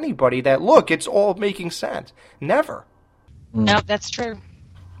tell anybody that, look, it's all making sense. Never. No, that's true.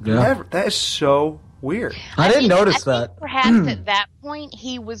 Yeah. Never. That is so weird. I didn't notice that. Perhaps at that point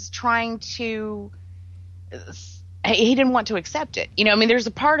he was trying to he didn't want to accept it. I mean, there's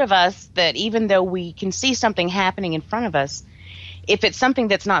a part of us that even though we can see something happening in front of us, if it's something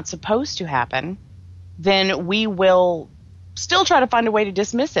that's not supposed to happen, then we will still try to find a way to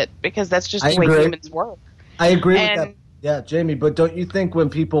dismiss it because that's just the way humans work. I agree with that. Yeah, Jamie, but don't you think when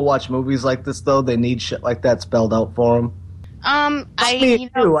people watch movies like this, though, they need shit like that spelled out for them? I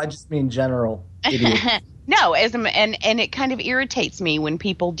just mean general idiots. No, and it kind of irritates me when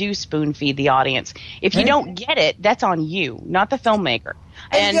people do spoon feed the audience. If you don't get it, that's on you, not the filmmaker.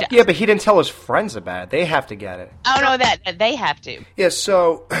 And yeah, but he didn't tell his friends about it. They have to get it. Oh no, that they have to. Yeah,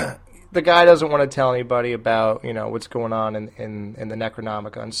 so the guy doesn't want to tell anybody about what's going on in the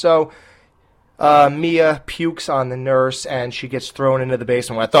Necronomicon. So Mia pukes on the nurse and she gets thrown into the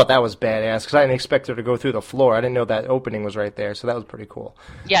basement. Well, I thought that was badass because I didn't expect her to go through the floor. I didn't know that opening was right there, so that was pretty cool.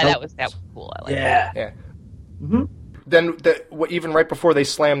 Yeah, that was cool. I like that. Yeah. Mm-hmm. Then even right before they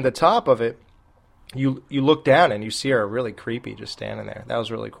slammed the top of it, you look down and you see her really creepy just standing there. That was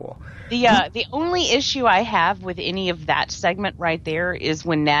really cool. The only issue I have with any of that segment right there is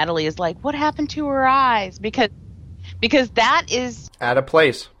when Natalie is like, "What happened to her eyes?" Because that is out of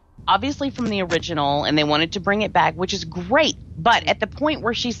place. Obviously from the original, and they wanted to bring it back, which is great. But at the point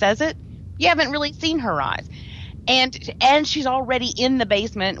where she says it, you haven't really seen her eyes. And she's already in the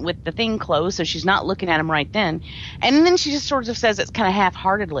basement with the thing closed, so she's not looking at him right then. And then she just sort of says it's kind of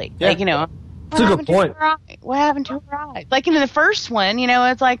half-heartedly. Yeah. Like, That's a good point. What happened to her eyes? Like in the first one,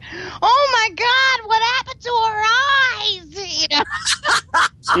 it's like, oh my God, what happened to her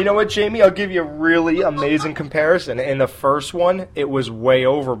eyes? You know what, Jamie? I'll give you a really amazing comparison. In the first one, it was way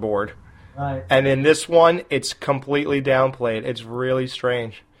overboard. Right. And in this one, it's completely downplayed. It's really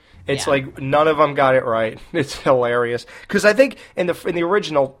strange. It's like none of them got it right. It's hilarious. Because I think in the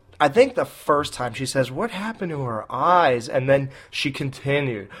original, I think the first time she says, "What happened to her eyes?" And then she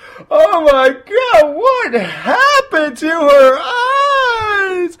continued, "Oh my God, what happened to her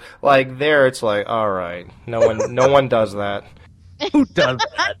eyes?" Like there, it's like, all right, no one does that. Who does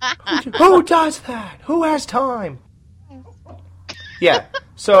that? Who does that? Who has time? Yeah.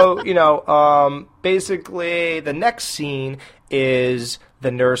 So basically, the next scene is the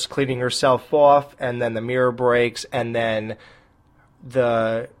nurse cleaning herself off, and then the mirror breaks, and then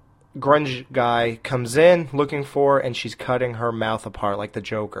the grunge guy comes in looking for her, and she's cutting her mouth apart like the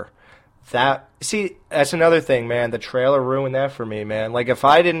Joker. That's another thing, man. The trailer ruined that for me, man. Like,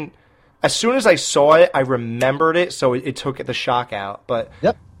 as soon as I saw it, I remembered it, so it took the shock out. But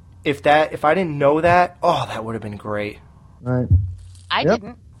if I didn't know that, that would have been great. Right. I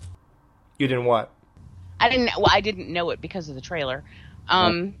didn't. You didn't what? I didn't know it because of the trailer.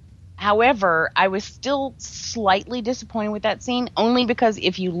 However, I was still slightly disappointed with that scene, only because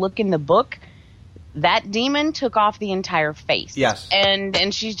if you look in the book, that demon took off the entire face. Yes.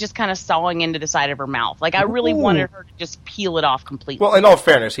 And she's just kind of sawing into the side of her mouth. Like, I really wanted her to just peel it off completely. Well, in all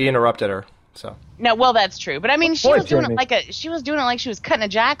fairness, he interrupted her. So. No, well, that's true. But I mean, she was doing it like she was cutting a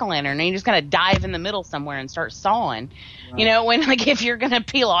jack-o'-lantern, and you just kind of dive in the middle somewhere and start sawing. Right. When if you're gonna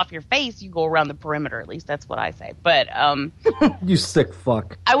peel off your face, you go around the perimeter. At least that's what I say. But you sick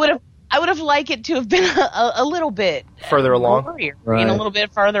fuck. I would have liked it to have been a little bit further along, right. And a little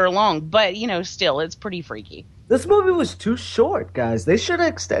bit farther along. But still, it's pretty freaky. This movie was too short, guys. They should have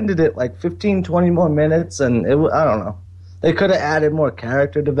extended it like 15, 20 more minutes, and I don't know. They could have added more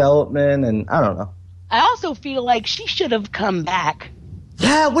character development, and I don't know. I also feel like she should have come back.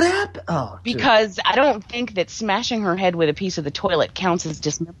 Yeah, what happened? Oh, because I don't think that smashing her head with a piece of the toilet counts as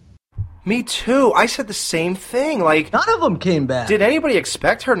dismemberment. Me too. I said the same thing. Like, none of them came back. Did anybody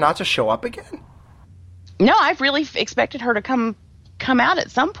expect her not to show up again? No, I really expected her to come out at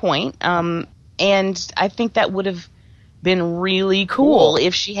some point. And I think that would have been really cool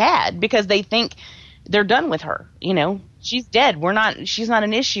if she had, because they think they're done with her. She's dead. She's not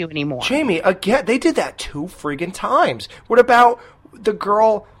an issue anymore. Jamie, again, they did that 2 friggin' times. What about the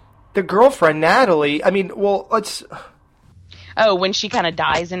girlfriend, Natalie? I mean, well, let's... Oh, when she kind of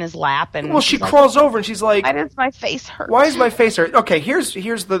dies in his lap, and she crawls over and she's like, "Why does my face hurt? Why does my face hurt?" Okay, here's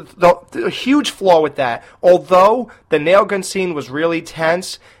the huge flaw with that. Although the nail gun scene was really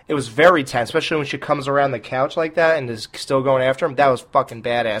tense, it was very tense, especially when she comes around the couch like that and is still going after him. That was fucking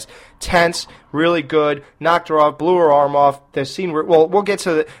badass. Tense, really good. Knocked her off, blew her arm off. The scene, we'll get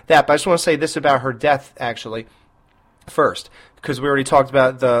to that, but I just want to say this about her death, actually, first, because we already talked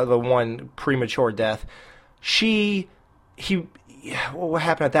about the one premature death. What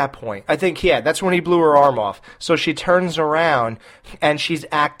happened at that point? I think, that's when he blew her arm off. So she turns around, and she's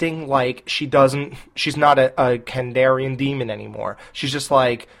acting like she's not a Kandarian demon anymore. She's just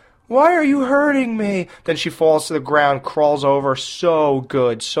like, Why are you hurting me? Then she falls to the ground, crawls over. So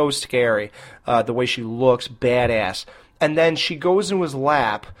good, so scary. The way she looks, badass. And then she goes into his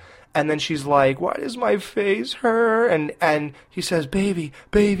lap, and then she's like, why does my face hurt? And he says, baby,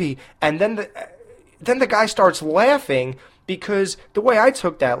 baby. And then the guy starts laughing, because the way I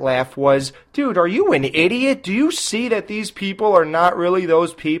took that laugh was, dude, are you an idiot? Do you see that these people are not really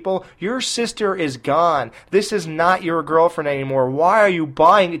those people? Your sister is gone. This is not your girlfriend anymore. Why are you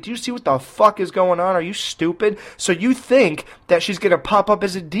buying it? Do you see what the fuck is going on? Are you stupid? So you think that she's going to pop up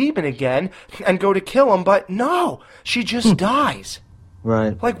as a demon again and go to kill him, but no, she just dies.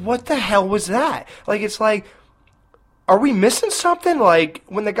 Right. Like, what the hell was that? Like, it's like, are we missing something? Like,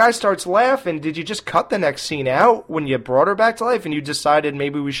 when the guy starts laughing, did you just cut the next scene out when you brought her back to life and you decided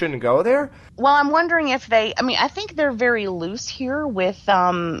maybe we shouldn't go there? Well, I'm wondering if I think they're very loose here with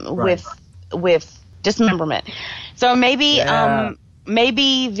dismemberment. So maybe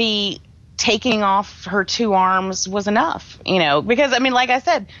the taking off her 2 arms was enough, because like I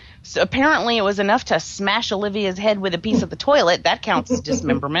said, so apparently it was enough to smash Olivia's head with a piece of the toilet. That counts as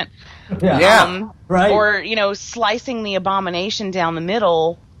dismemberment. Right. Or, slicing the abomination down the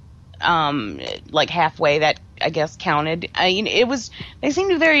middle, like halfway, that I guess counted. They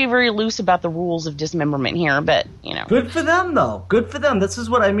seemed very, very loose about the rules of dismemberment here, but, Good for them, though. Good for them. This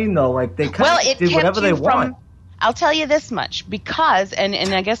is what I mean, though. Like, they kind of did whatever they want. I'll tell you this much, because, and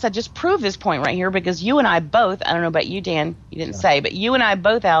I guess I just proved this point right here, because you and I both, I don't know about you, Dan, you didn't say, but you and I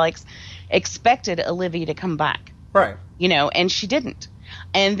both, Alex, expected Olivia to come back. Right. And she didn't.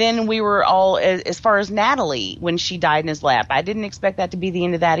 And then we were all, as far as Natalie, when she died in his lap, I didn't expect that to be the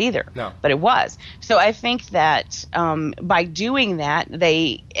end of that either. No. But it was. So I think that by doing that,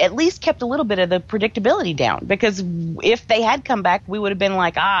 they at least kept a little bit of the predictability down. Because if they had come back, we would have been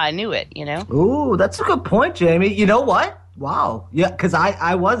like, I knew it, Ooh, that's a good point, Jamie. You know what? Wow. Yeah, because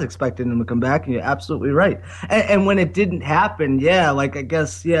I was expecting him to come back, and you're absolutely right. And when it didn't happen, I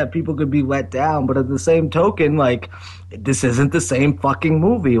guess, people could be let down. But at the same token, this isn't the same fucking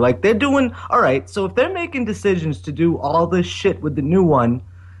movie. Like, they're doing, all right, so if they're making decisions to do all this shit with the new one,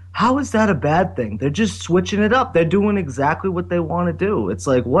 how is that a bad thing? They're just switching it up. They're doing exactly what they want to do. It's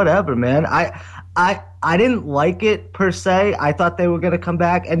like, whatever, man. I didn't like it per se. I thought they were going to come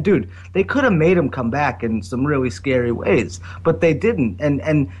back. And, dude, they could have made them come back in some really scary ways. But they didn't.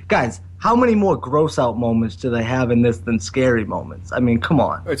 And guys, how many more gross-out moments do they have in this than scary moments? I mean, come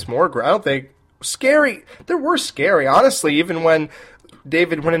on. It's more I don't think. Scary. There were scary, honestly, even when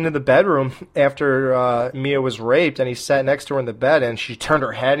David went into the bedroom after Mia was raped, and he sat next to her in the bed, and she turned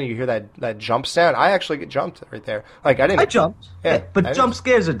her head, and you hear that jump sound. I actually get jumped right there. I jumped. Yeah, but jump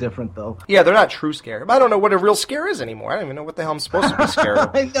scares are different, though. Yeah, they're not true scare. I don't know what a real scare is anymore. I don't even know what the hell I'm supposed to be scared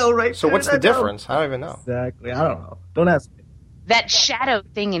of. I know, right? So what's the difference? I don't even know. Exactly. I don't know. Don't ask me. That shadow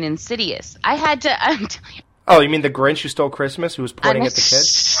thing in Insidious. I had to... Oh, you mean the Grinch Who Stole Christmas, who was pointing at the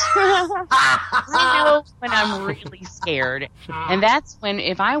kids? I know when I'm really scared. And that's when,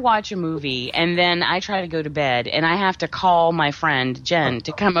 if I watch a movie and then I try to go to bed and I have to call my friend Jen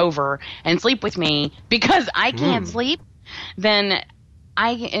to come over and sleep with me because I can't sleep, then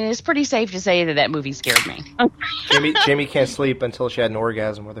and it's pretty safe to say that movie scared me. Jamie can't sleep until she had an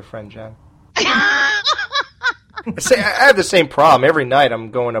orgasm with her friend Jen. I have the same problem. Every night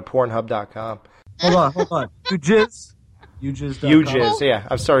I'm going to Pornhub.com. Hold on. You jizz, yeah.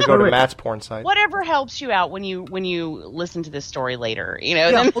 I'm sorry, go to Matt's porn site. Whatever helps you out when you listen to this story later,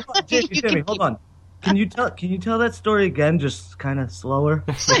 Yeah, hold on, Jamie, hold on. Can you tell that story again, just kind of slower?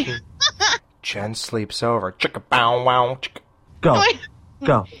 Jen sleeps over. Chicka bow wow. Go.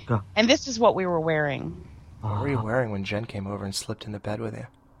 And this is what we were wearing. What were you wearing when Jen came over and slipped in the bed with you?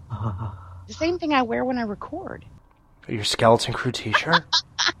 The same thing I wear when I record. Your Skeleton Crew t-shirt?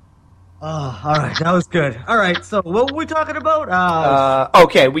 Oh, all right. That was good. All right. So what were we talking about?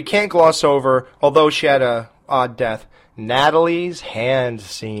 Okay, we can't gloss over, although she had a odd death, Natalie's hand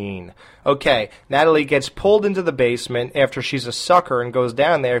scene. Okay, Natalie gets pulled into the basement after she's a sucker and goes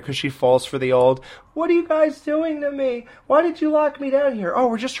down there because she falls for the old, what are you guys doing to me? Why did you lock me down here? Oh,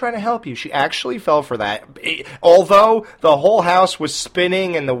 we're just trying to help you. She actually fell for that. Although the whole house was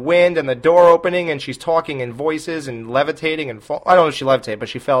spinning and the wind and the door opening and she's talking in voices and levitating and I don't know if she levitated, but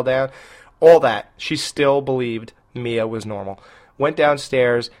she fell down. All that. She still believed Mia was normal. Went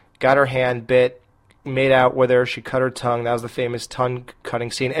downstairs, got her hand bit, made out with her. She cut her tongue. That was the famous tongue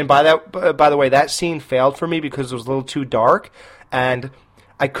cutting scene. And by the way, that scene failed for me because it was a little too dark, and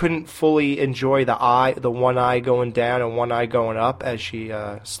I couldn't fully enjoy the one eye going down and one eye going up as she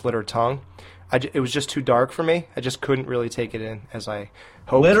slit her tongue. It was just too dark for me. I just couldn't really take it in as I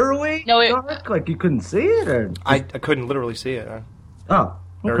hoped. Literally dark? Like you couldn't see it? Or I couldn't literally see it. Oh.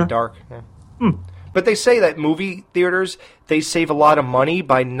 Very dark. Yeah. But they say that movie theaters, they save a lot of money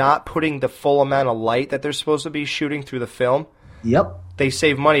by not putting the full amount of light that they're supposed to be shooting through the film. Yep. They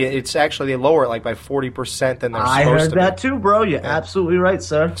save money. It's actually, they lower it like by 40% than they're supposed to. I heard that too, bro. You're absolutely right,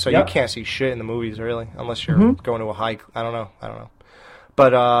 sir. So you can't see shit in the movies, really, unless you're going to a hike. I don't know.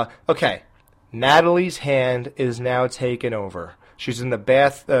 But, okay. Natalie's hand is now taken over. She's in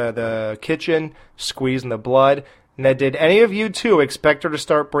the kitchen, squeezing the blood. Now, did any of you two expect her to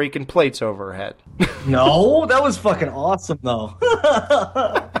start breaking plates over her head? No, that was fucking awesome, though.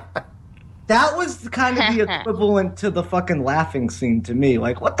 That was kind of the equivalent to the fucking laughing scene to me.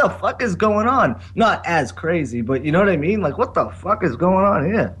 Like, what the fuck is going on? Not as crazy, but you know what I mean? Like, what the fuck is going on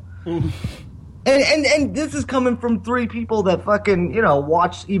here? And this is coming from three people that fucking,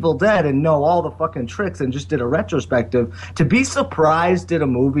 watched Evil Dead and know all the fucking tricks and just did a retrospective. To be surprised at a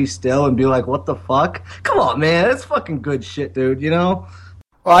movie still and be like, what the fuck? Come on, man. That's fucking good shit, dude, Well,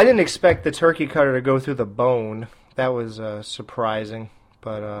 I didn't expect the turkey cutter to go through the bone. That was surprising.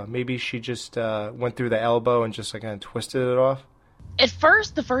 But maybe she just went through the elbow and just kind of twisted it off. At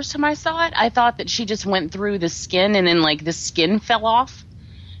first, the first time I saw it, I thought that she just went through the skin and then the skin fell off.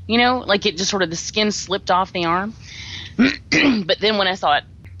 It just sort of the skin slipped off the arm. But then when I saw it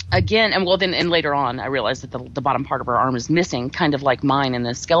again, and later on, I realized that the bottom part of her arm is missing, kind of like mine in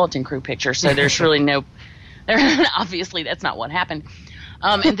the Skeleton Crew picture. So there's really obviously that's not what happened.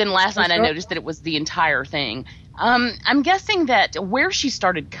 And then last night I noticed that it was the entire thing. I'm guessing that where she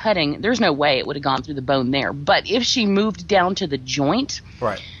started cutting, there's no way it would have gone through the bone there. But if she moved down to the joint,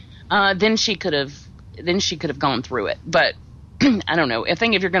 right, then she could have gone through it. But I don't know. I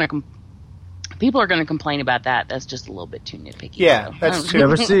think if you're going to people are going to complain about that, that's just a little bit too nitpicky. Yeah, that's too. You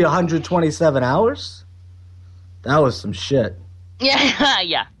ever see 127 Hours? That was some shit.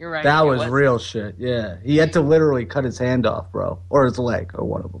 Yeah, you're right. That was real shit. Yeah, he had to literally cut his hand off, bro, or his leg, or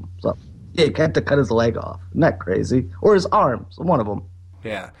one of them. So yeah, he had to cut his leg off. Isn't that crazy? Or his arms, one of them.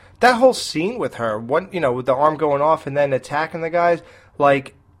 Yeah, that whole scene with her, with the arm going off and then attacking the guys,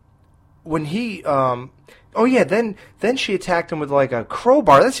 like when he. Then she attacked him with a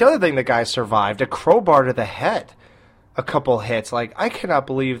crowbar. That's the other thing the guy survived, a crowbar to the head. A couple hits. I cannot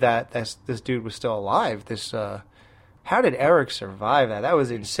believe that this dude was still alive. How did Eric survive that? That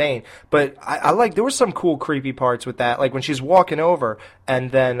was insane. But I there were some cool creepy parts with that. Like when she's walking over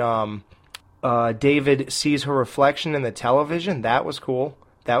and then David sees her reflection in the television. That was cool.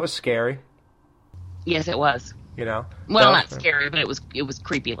 That was scary. Yes, it was. Well, not scary, but it was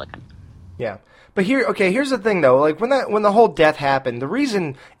creepy looking. Yeah. But here's the thing though. When the whole death happened, the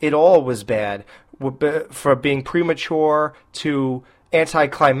reason it all was bad for being premature to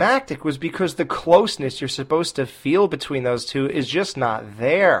anticlimactic was because the closeness you're supposed to feel between those two is just not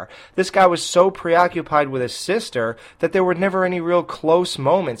there. This guy was so preoccupied with his sister that there were never any real close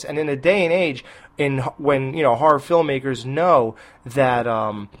moments. And in a day and age when horror filmmakers know that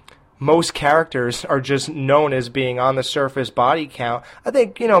most characters are just known as being on the surface body count, I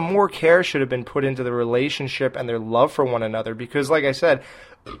think, more care should have been put into the relationship and their love for one another because, like I said,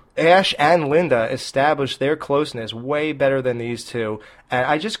 Ash and Linda established their closeness way better than these two, and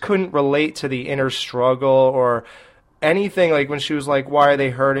I just couldn't relate to the inner struggle or anything, when she was like, why are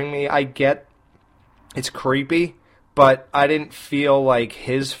they hurting me? I get it's creepy, but I didn't feel like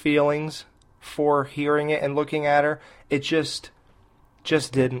his feelings for hearing it and looking at her. It just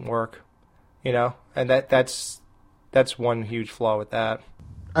didn't work, and that's one huge flaw with that.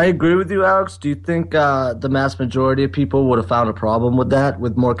 I agree with you, Alex. Do you think the mass majority of people would have found a problem with that,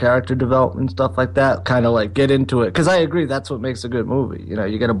 with more character development and stuff like that? Kind of get into it, because I agree that's what makes a good movie.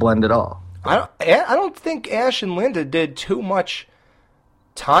 You got to blend it all. I don't think Ash and Linda did too much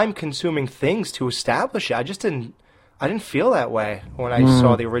time-consuming things to establish it. I didn't feel that way when I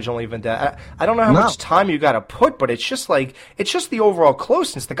saw the original Evil Dead. I don't know how much time you got to put, but it's just the overall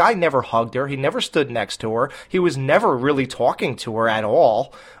closeness. The guy never hugged her. He never stood next to her. He was never really talking to her at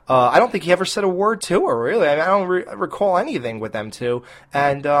all. I don't think he ever said a word to her, really. I don't recall anything with them two.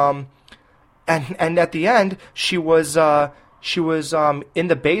 And at the end, she was in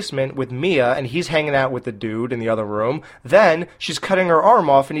the basement with Mia, and he's hanging out with the dude in the other room. Then she's cutting her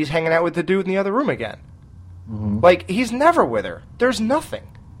arm off, and he's hanging out with the dude in the other room again. Mm-hmm. He's never with her. There's nothing.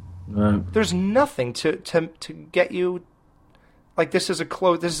 Right. There's nothing to get you. This is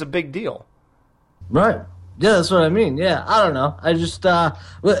a big deal. Right. Yeah, that's what I mean. Yeah, I don't know. I just,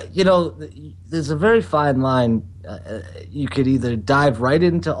 there's a very fine line. You could either dive right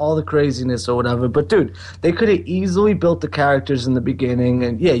into all the craziness or whatever, but dude, they could have easily built the characters in the beginning,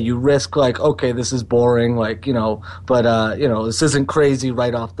 and yeah, you risk like, okay, this is boring, like, but this isn't crazy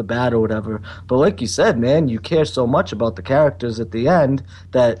right off the bat or whatever. But like you said, man, you care so much about the characters at the end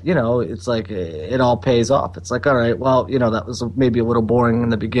that, it's like it all pays off. It's like, all right, well, that was maybe a little boring in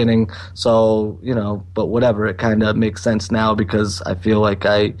the beginning, so, but whatever, it kind of makes sense now because I feel like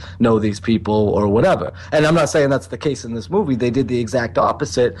I know these people or whatever. And I'm not saying that's the case in this movie. They did the exact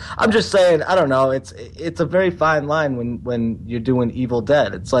opposite. I'm just saying, I don't know, it's a very fine line when you're doing Evil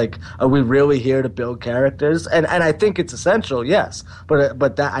Dead. It's like, are we really here to build characters? And I think it's essential, yes. But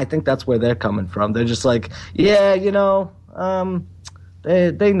that, I think that's where they're coming from. They're just like, yeah, they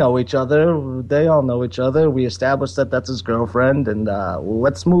know each other. They all know each other. We established that that's his girlfriend, and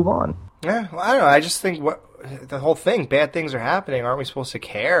let's move on. Yeah, well, I don't know. I just think the whole thing, bad things are happening. Aren't we supposed to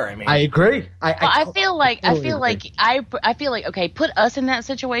care? I mean, I agree. I feel like okay, put us in that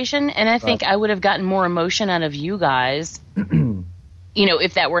situation, and I think I would have gotten more emotion out of you guys,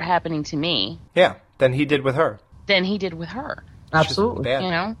 if that were happening to me. Yeah, than he did with her. Absolutely.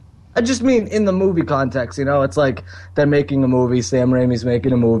 Bad. I just mean in the movie context, it's like they're making a movie, Sam Raimi's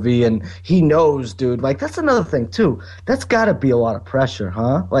making a movie, and he knows, dude, like that's another thing too. That's gotta be a lot of pressure,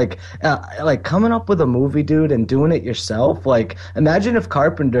 huh? Like coming up with a movie, dude, and doing it yourself. Like imagine if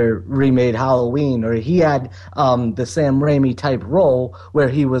Carpenter remade Halloween, or he had the Sam Raimi type role where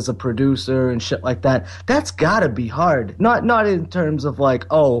he was a producer and shit like that. That's gotta be hard. Not in terms of like,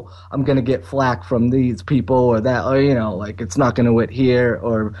 oh, I'm gonna get flack from these people or that, or like it's not gonna hit here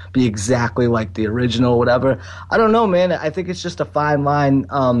or be exactly like the original, whatever. I don't know, man. I think it's just a fine line.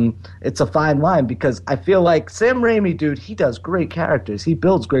 It's a fine line because I feel like Sam Raimi, dude, he does great characters. He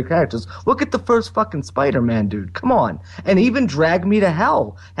builds great characters. Look at the first fucking Spider-Man, dude. Come on. And even Drag Me to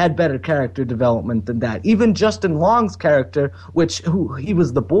Hell had better character development than that. Even Justin Long's character, who he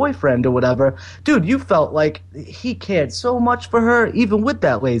was the boyfriend or whatever, dude, you felt like he cared so much for her, even with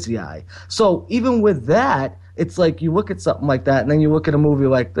that lazy eye. So even with that, it's like you look at something like that, and then you look at a movie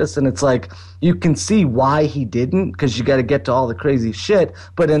like this, and it's like you can see why he didn't, because you got to get to all the crazy shit.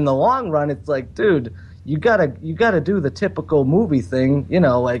 But in the long run, it's like, dude, you gotta do the typical movie thing.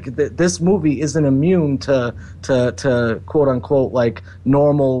 Like this movie isn't immune to quote unquote like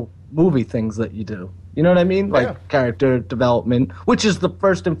normal movie things that you do. You know what I mean? Yeah. Like character development, which is the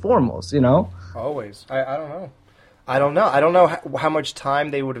first and foremost. Always. I don't know. I don't know how much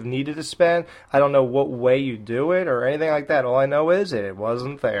time they would have needed to spend. I don't know what way you do it or anything like that. All I know is it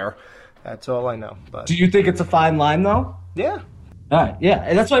wasn't there. That's all I know. But do you think it's a fine line, though? Yeah. All right, yeah,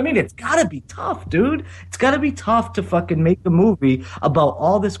 and that's what I mean. It's gotta be tough, dude. It's gotta be tough to fucking make a movie about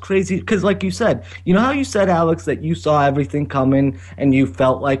all this crazy. Because, like you said, you know how you said, Alex, that you saw everything coming and you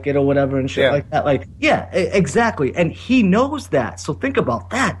felt like it or whatever and shit like that. Like, yeah, exactly. And he knows that. So think about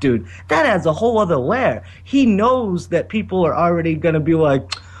that, dude. That adds a whole other layer. He knows that people are already gonna be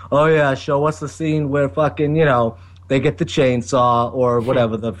like, oh yeah, show us the scene where fucking they get the chainsaw or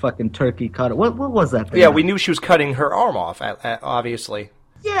whatever, the fucking turkey cutter. What was that thing? Yeah, we knew she was cutting her arm off, obviously.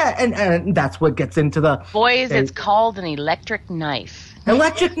 Yeah, and that's what gets into the... Boys, it's called an electric knife.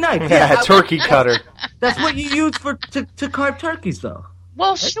 Electric knife, yeah. A turkey cutter. That's what you use to carve turkeys, though.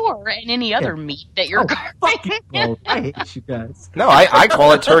 Well, sure, and any other meat that you're carving. Fuck you both. I hate you guys. No, I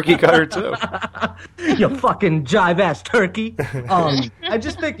call it turkey cutter, too. You fucking jive-ass turkey. I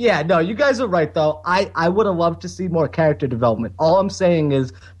just think, you guys are right, though. I would have loved to see more character development. All I'm saying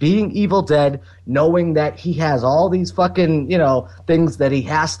is, being Evil Dead, knowing that he has all these fucking, things that he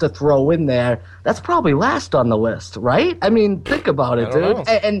has to throw in there, that's probably last on the list, right? I mean, think about it, dude.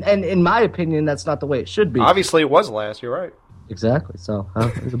 And in my opinion, that's not the way it should be. Obviously, it was last. You're right. Exactly. So,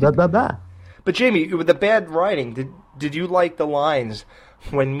 blah, blah, blah. But Jamie, with the bad writing, did you like the lines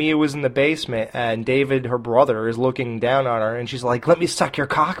when Mia was in the basement and David, her brother, is looking down on her and she's like, "Let me suck your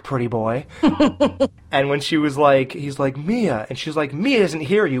cock, pretty boy." And when she was like, he's like, "Mia," and she's like, "Mia isn't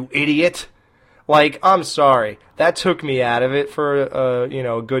here, you idiot." Like, I'm sorry, that took me out of it for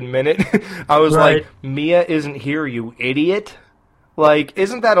a good minute. I was like, "Mia isn't here, you idiot." Like,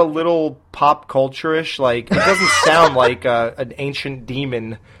 isn't that a little pop culture-ish? Like, it doesn't sound like an ancient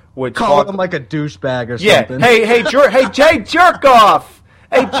demon would call him like a douchebag or something. Hey, jerk off!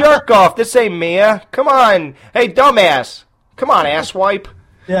 Hey, jerk off! This ain't Mia. Come on. Hey, dumbass. Come on, asswipe.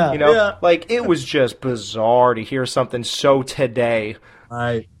 Yeah. Like, it was just bizarre to hear something so today.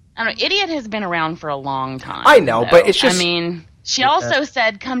 Right. I don't know. Idiot has been around for a long time. I know, but it's just... I mean... She also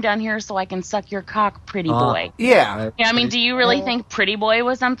said, "Come down here so I can suck your cock, pretty boy." Yeah. I mean, do you really think pretty boy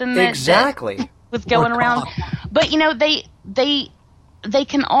was something that exactly was going around? But, they they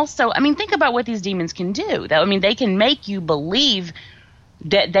can also, I mean, think about what these demons can do. I mean, they can make you believe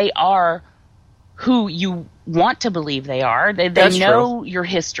that they are who you want to believe they are. They know your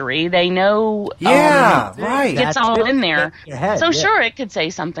history. They know. Right. It's all in there. So yeah. sure, it could say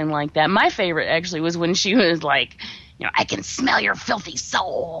something like that. My favorite actually was when she was like, I can smell your filthy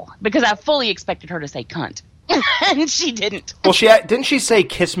soul, because I fully expected her to say cunt. And she didn't. Well, didn't she say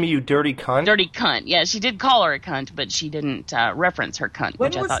 "kiss me, you dirty cunt"? Dirty cunt. Yeah, she did call her a cunt, but she didn't reference her cunt,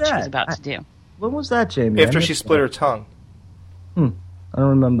 which I thought she was about to do. When was that, Jamie? After she split her tongue. I don't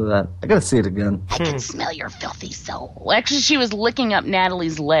remember that. I gotta see it again. I can smell your filthy soul. Well, actually, she was licking up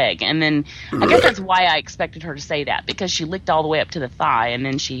Natalie's leg, and then I guess that's why I expected her to say that, because she licked all the way up to the thigh, and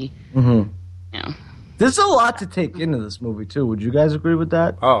then she, There's a lot to take into this movie, too. Would you guys agree with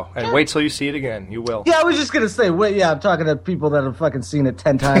that? Oh, and wait till you see it again. You will. Yeah, I was just going to say, I'm talking to people that have fucking seen it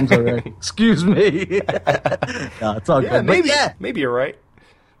 10 times already. Excuse me. No, it's all good. Maybe you're right.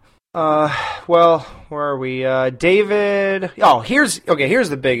 Well, where are we? David. Oh, here's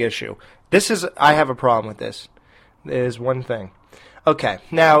the big issue. I have a problem with this. There's one thing. Okay,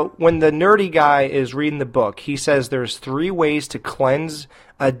 now, when the nerdy guy is reading the book, he says there's 3 ways to cleanse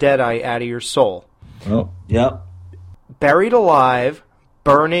a deadite out of your soul. Oh, yep. Buried alive,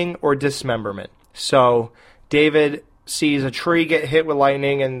 burning, or dismemberment. So, David sees a tree get hit with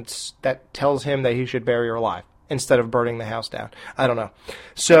lightning, and that tells him that he should bury her alive instead of burning the house down. I don't know.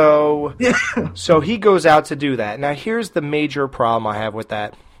 So, so he goes out to do that. Now, here's the major problem I have with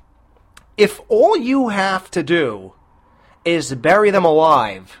that. If all you have to do is bury them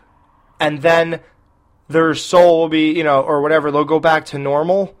alive, and then their soul will be, or whatever, they'll go back to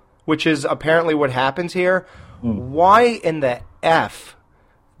normal, which is apparently what happens here. Why in the F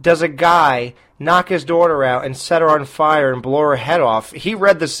does a guy knock his daughter out and set her on fire and blow her head off? He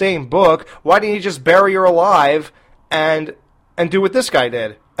read the same book. Why didn't he just bury her alive and do what this guy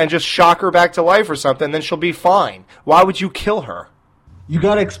did and just shock her back to life or something, and then she'll be fine? Why would you kill her? You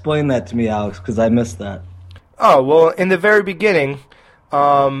got to explain that to me, Alex, because I missed that. Oh, well, in the very beginning,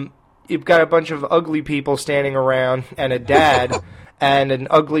 you've got a bunch of ugly people standing around and a dad and an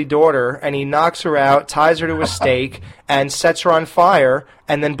ugly daughter, and he knocks her out, ties her to a stake, and sets her on fire,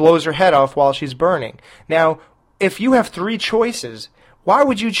 and then blows her head off while she's burning. Now, if you have 3 choices, why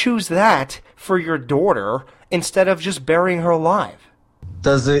would you choose that for your daughter instead of just burying her alive?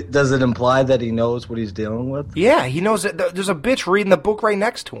 Does it imply that he knows what he's dealing with? Yeah, he knows that there's a bitch reading the book right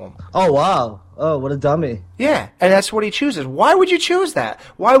next to him. Oh, wow. Oh, what a dummy. Yeah, and that's what he chooses. Why would you choose that?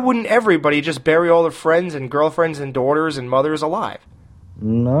 Why wouldn't everybody just bury all their friends and girlfriends and daughters and mothers alive?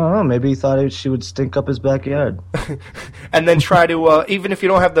 No, maybe he thought she would stink up his backyard. And then try to, even if you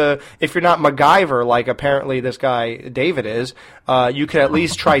don't have if you're not MacGyver, like apparently this guy David is, you could at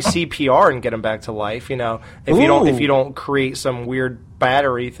least try CPR and get him back to life, if you don't create some weird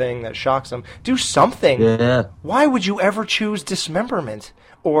battery thing that shocks him. Do something. Yeah. Why would you ever choose dismemberment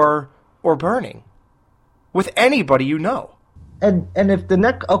or burning with anybody you know? And if the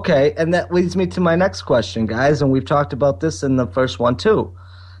next and that leads me to my next question, guys, and we've talked about this in the first one too.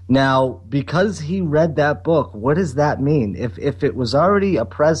 Now, because he read that book, what does that mean? If it was already a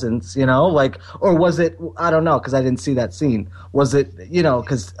presence, or was it? I don't know, because I didn't see that scene. Was it,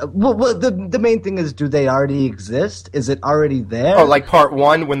 because the main thing is, do they already exist? Is it already there? Oh, like part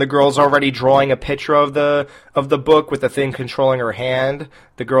 1, when the girl's already drawing a picture of the book with the thing controlling her hand,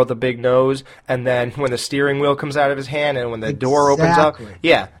 the girl with the big nose, and then when the steering wheel comes out of his hand, and when the door opens up,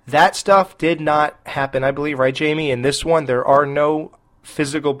 yeah, that stuff did not happen. I believe, right, Jamie? In this one, there are no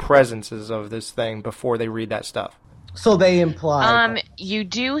physical presences of this thing before they read that stuff. So they imply. You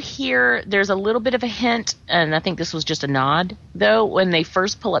do hear, there's a little bit of a hint, and I think this was just a nod, though, when they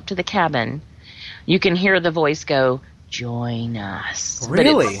first pull up to the cabin, you can hear the voice go, "Join us."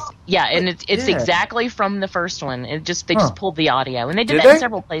 Really? And it's exactly from the first one. They just pulled the audio, and they did that in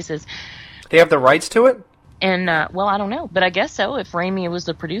several places. They have the rights to it? And, well, I don't know, but I guess so, if Raimi was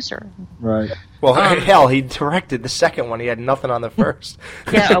the producer. Right. Well, hell, he directed the second one. He had nothing on the first.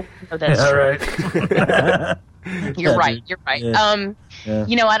 Yeah, that's true. Right. You're right. Yeah.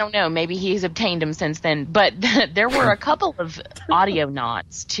 I don't know. Maybe he's obtained them since then. But there were a couple of audio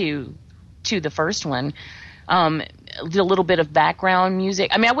nods to the first one. A little bit of background music.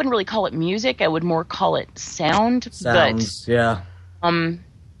 I mean, I wouldn't really call it music. I would more call it sound. Sounds, yeah.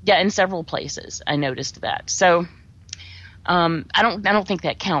 Yeah, in several places I noticed that. So I don't think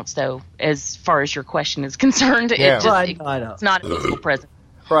that counts though, as far as your question is concerned. Yeah. I know. It's not a physical presence.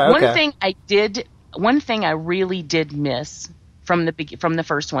 Right, okay. One thing I really did miss from the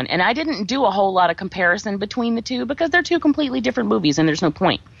first one. And I didn't do a whole lot of comparison between the two because they're two completely different movies and there's no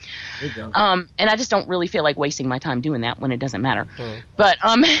point. And I just don't really feel like wasting my time doing that when it doesn't matter. But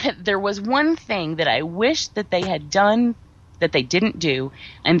there was one thing that I wish that they had done that they didn't do,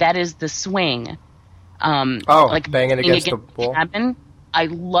 and that is the swing. Like banging against the wall. Cabin. I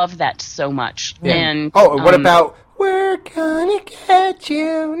love that so much. Yeah. And what about "We're gonna get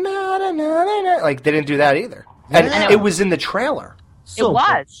you"? Na, na, na, na, na. Like they didn't do that either, and it was in the trailer. It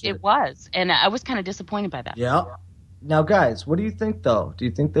was, and I was kind of disappointed by that. Yeah. Now, guys, what do you think though? Do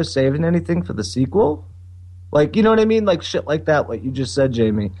you think they're saving anything for the sequel? Like, you know what I mean? Like shit like that. What you just said,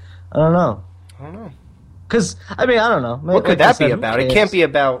 Jamie. I don't know. Because I don't know. What could that be about? It can't be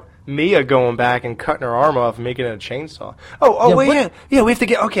about Mia going back and cutting her arm off and making it a chainsaw. We have to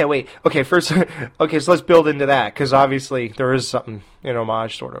get... Okay, first... so let's build into that, because obviously there is something in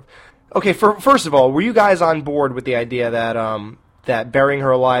homage, sort of. Okay, first of all, were you guys on board with the idea that that burying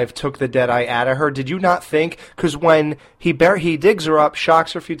her alive took the Deadeye out of her? Did you not think? Because when he digs her up,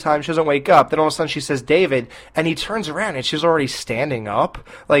 shocks her a few times, she doesn't wake up, then all of a sudden she says, "David," and he turns around and she's already standing up.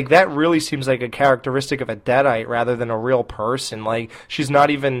 Like, that really seems like a characteristic of a Deadite rather than a real person. Like, she's not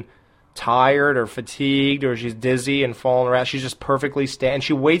even tired or fatigued or she's dizzy and falling around. She's just perfectly and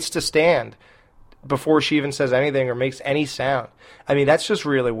she waits to stand before she even says anything or makes any sound. I mean, that's just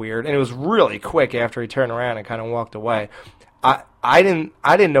really weird. And it was really quick after he turned around and kind of walked away. I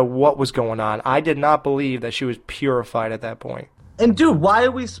didn't know what was going on. I did not believe that she was purified at that point. And dude, why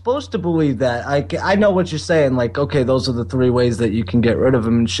are we supposed to believe that? I know what you're saying. Like, okay, those are the 3 ways that you can get rid of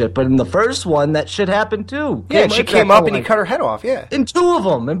him and shit. But in the first one, that shit happened too. Yeah, she came up and he cut her head off. Yeah, in 2 of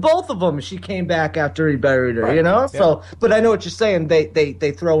them, in both of them, she came back after he buried her. Right. You know. Yeah. So, but I know what you're saying.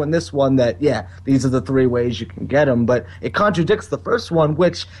 They throw in this one that these are the 3 ways you can get him, but it contradicts the first one.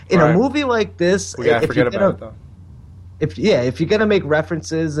 Which in a movie like this, we gotta forget about it though. If you're gonna make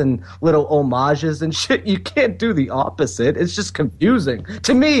references and little homages and shit, you can't do the opposite. It's just confusing.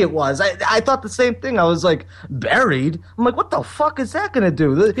 To me, it was. I thought the same thing. I was like, buried? I'm like, what the fuck is that gonna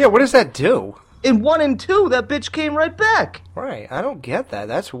do? Yeah, what does that do? In 1 and 2, that bitch came right back. Right. I don't get that.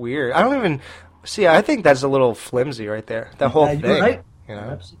 That's weird. I don't even... See, I think that's a little flimsy right there. That whole thing. Right? You know?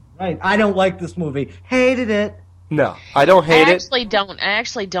 Absolutely right. I don't like this movie. Hated it. No, I don't hate it. I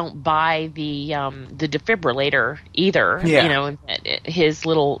actually don't buy the defibrillator either. Yeah. You know, his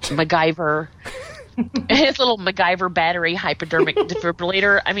little MacGyver, his little MacGyver battery hypodermic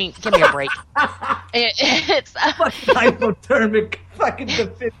defibrillator. I mean, give me a break. It's hypodermic fucking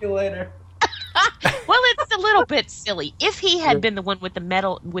defibrillator. Well, it's a little bit silly. If he had been the one with the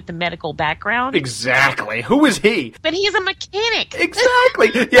medical background, exactly. Who is he? But he's a mechanic.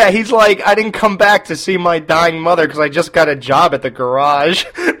 Exactly. Yeah, he's like, I didn't come back to see my dying mother because I just got a job at the garage.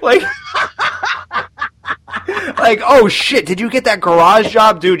 Like, oh shit! Did you get that garage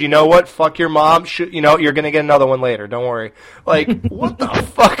job, dude? You know what? Fuck your mom. You're gonna get another one later. Don't worry. Like, what the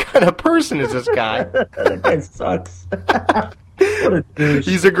fuck kind of person is this guy? That guy sucks. What a douche.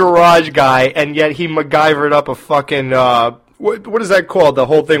 He's a garage guy, and yet he MacGyvered up a fucking, what is that called? The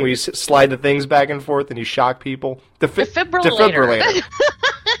whole thing where you slide the things back and forth and you shock people? Defibrillator.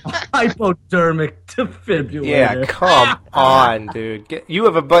 Hypodermic defibrillator. Yeah, come on, dude. You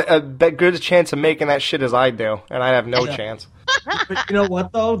have a good chance of making that shit as I do, and I have no chance. But you know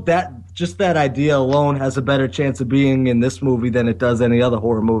what, though? That idea alone has a better chance of being in this movie than it does any other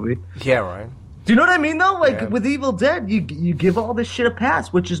horror movie. Yeah, right. Do you know what I mean, though? Like, with Evil Dead, you give all this shit a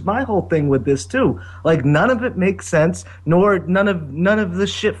pass, which is my whole thing with this, too. Like, none of it makes sense, nor none of the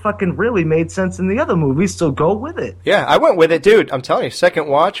shit fucking really made sense in the other movies, so go with it. Yeah, I went with it, dude. I'm telling you, second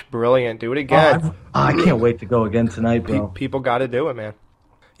watch, brilliant. Do it again. I can't wait to go again tonight, bro. People got to do it, man.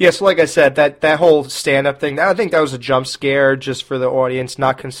 Yeah, so like I said, that whole stand-up thing, I think that was a jump scare just for the audience,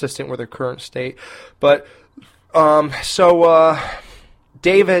 not consistent with their current state. But,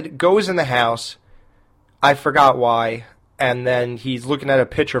 David goes in the house, I forgot why, and then he's looking at a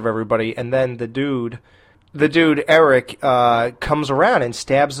picture of everybody, and then the dude Eric, comes around and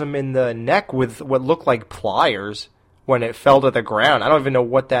stabs him in the neck with what looked like pliers when it fell to the ground. I don't even know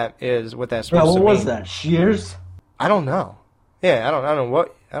what that is, what that's supposed to mean. What was that, shears? I don't know. Yeah, I don't know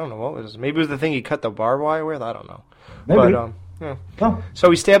what it was. Maybe it was the thing he cut the barbed wire with, I don't know. Maybe. But, So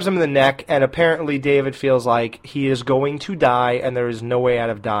he stabs him in the neck, and apparently David feels like he is going to die, and there is no way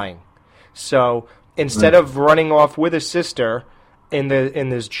out of dying. So instead of running off with his sister in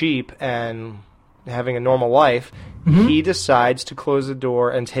this Jeep and having a normal life, he decides to close the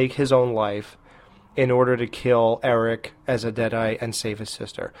door and take his own life in order to kill Eric as a Deadite and save his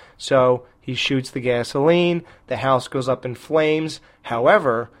sister. So he shoots the gasoline. The house goes up in flames.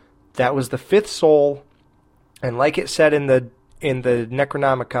 However, that was the fifth soul, and like it said in the in the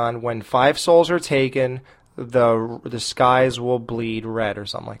Necronomicon, when 5 souls are taken, the skies will bleed red or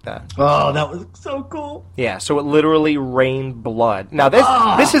something like that. Oh, that was so cool. Yeah, so it literally rained blood. Now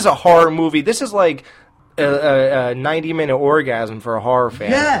this is a horror movie. This is like a 90-minute orgasm for a horror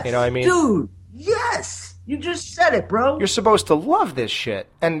fan. Yes, you know what I mean? Dude, yes. You just said it, bro. You're supposed to love this shit.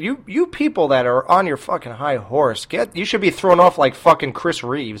 And you people that are on your fucking high horse, you should be thrown off like fucking Chris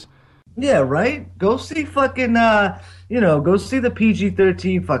Reeves. Yeah, right? Go see fucking, go see the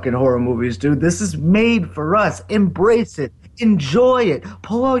PG-13 fucking horror movies, dude. This is made for us. Embrace it. Enjoy it.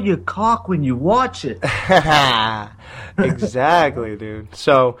 Pull out your cock when you watch it. Exactly, dude.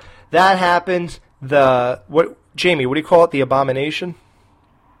 So that happens. Jamie, what do you call it? The Abomination?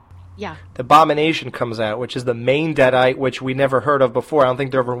 Yeah. The Abomination comes out, which is the main Deadite, which we never heard of before. I don't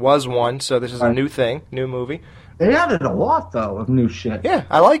think there ever was one, so this is a new thing, new movie. They added a lot, though, of new shit. Yeah,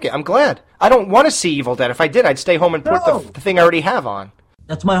 I like it. I'm glad. I don't want to see Evil Dead. If I did, I'd stay home and put the thing I already have on.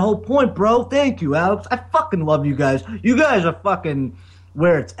 That's my whole point, bro. Thank you, Alex. I fucking love you guys. You guys are fucking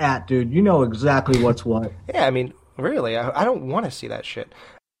where it's at, dude. You know exactly what's what. Yeah, I mean, really, I don't want to see that shit.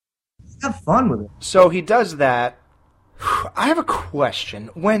 Have fun with it. So he does that. I have a question.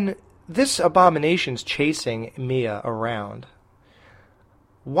 When this Abomination's chasing Mia around,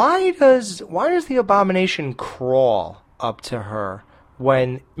 why does the Abomination crawl up to her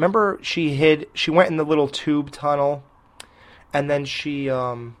when, remember, she went in the little tube tunnel, and then she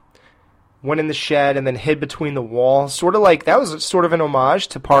went in the shed and then hid between the walls, sort of like, that was sort of an homage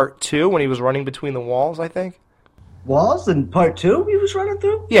to part 2 when he was running between the walls, I think. Walls in part 2 he was running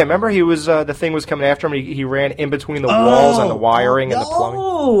through? Yeah, remember he was the thing was coming after him. He ran in between the walls and the wiring and the plumbing.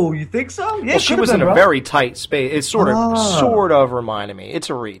 Oh, you think so? Yeah, well, she was in a very tight space. It sort of reminded me.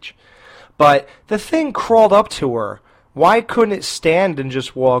 It's a reach, but the thing crawled up to her. Why couldn't it stand and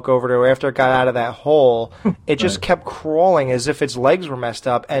just walk over to her after it got out of that hole? It just kept crawling as if its legs were messed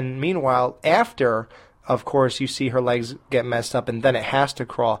up. And meanwhile, after, of course, you see her legs get messed up, and then it has to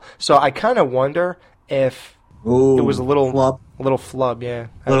crawl. So I kind of wonder if. Ooh, it was a little flub, yeah.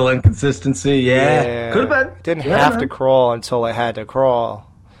 A little inconsistency, yeah. Could have been. It didn't have to crawl until it had to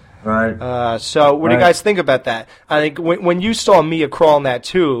crawl. Right. So what do you guys think about that? I think when you saw Mia crawl in that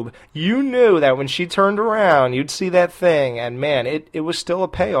tube, you knew that when she turned around, you'd see that thing, and man, it was still a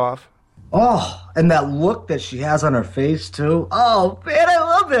payoff. Oh, and that look that she has on her face, too. Oh, man, I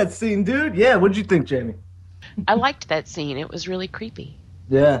love that scene, dude. Yeah, what'd you think, Jamie? I liked that scene. It was really creepy.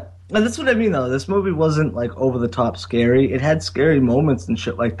 Yeah. And that's what I mean, though. This movie wasn't, like, over-the-top scary. It had scary moments and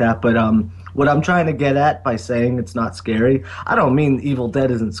shit like that, but what I'm trying to get at by saying it's not scary, I don't mean Evil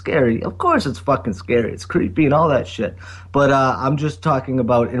Dead isn't scary. Of course it's fucking scary. It's creepy and all that shit. But I'm just talking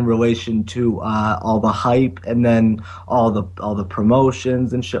about in relation to all the hype and then all the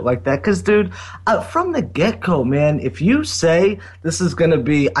promotions and shit like that. Because, dude, from the get-go, man, if you say this is going to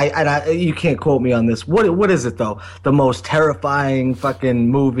be... you can't quote me on this. What is it, though? The most terrifying fucking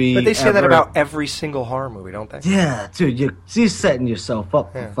movie But they say ever. that about every single horror movie, don't they? Yeah, dude, you're setting yourself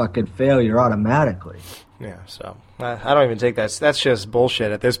up for fucking failure automatically. Yeah, so I don't even take that. That's just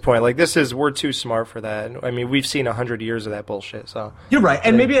bullshit at this point. Like, we're too smart for that. I mean, we've seen 100 years of that bullshit, so. You're right,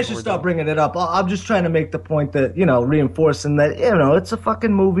 and maybe I should stop bringing it up. I'm just trying to make the point that, reinforcing that, it's a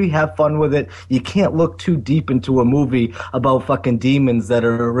fucking movie, have fun with it. You can't look too deep into a movie about fucking demons that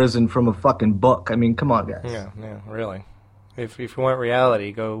are arisen from a fucking book. I mean, come on, guys. Yeah, really. If you want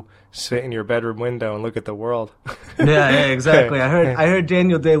reality, go sit in your bedroom window and look at the world. yeah, exactly. I heard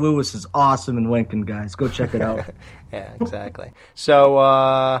Daniel Day-Lewis is awesome in Wenken, guys. Go check it out. Yeah, exactly.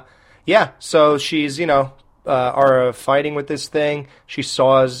 So, so she's, are fighting with this thing. She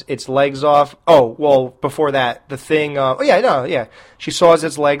saws its legs off. Oh, well, before that, the thing, she saws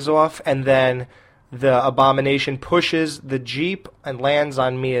its legs off, and then the Abomination pushes the Jeep and lands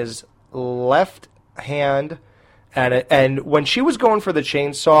on Mia's left hand. And when she was going for the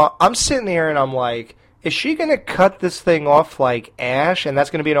chainsaw, I'm sitting there and I'm like, is she going to cut this thing off like Ash? And that's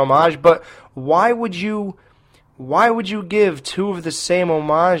going to be an homage? But why would you give two of the same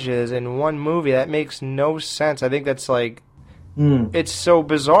homages in one movie? That makes no sense. I think that's like, it's so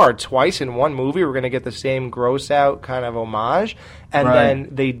bizarre. Twice in one movie, we're going to get the same gross out kind of homage. And then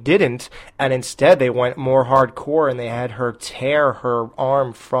they didn't. And instead, they went more hardcore and they had her tear her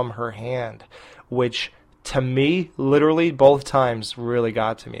arm from her hand, which... to me, literally, both times really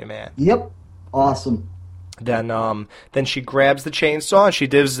got to me, man. Yep. Awesome. Then she grabs the chainsaw and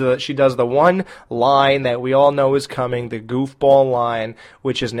she does the one line that we all know is coming, the goofball line,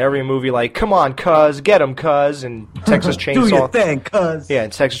 which is in every movie, like "Come on, cuz, get him, cuz," and Texas Chainsaw. Do your thing, cuz. Yeah,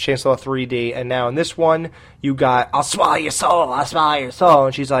 Texas Chainsaw 3D, and now in this one you got "I'll swallow your soul, I'll swallow your soul,"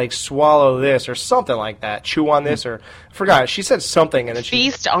 and she's like, "Swallow this" or something like that, "Chew on this," or I forgot. She said something, and then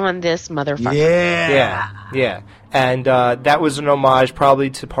feast on this motherfucker. Yeah. And that was an homage probably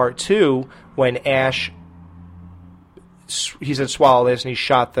to part 2 when Ash. He said swallow this, and he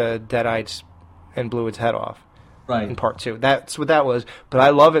shot the Deadites and blew its head off. Right. In part 2. That's what that was. But I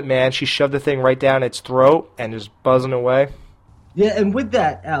love it, man. She shoved the thing right down its throat and is buzzing away. Yeah, and with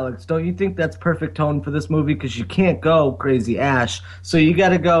that, Alex, don't you think that's perfect tone for this movie? Because you can't go crazy Ash, so you got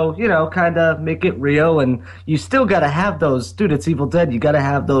to go, kind of make it real, and you still got to have those, dude, it's Evil Dead, you got to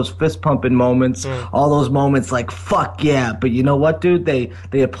have those fist-pumping moments, all those moments like, fuck yeah, but you know what, dude, they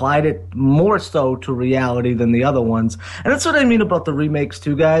applied it more so to reality than the other ones, and that's what I mean about the remakes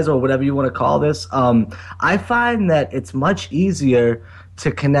too, guys, or whatever you want to call this. I find that it's much easier to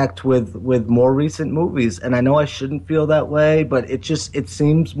connect with more recent movies, and I know I shouldn't feel that way, but it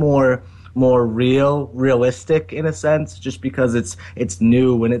seems more realistic in a sense, just because it's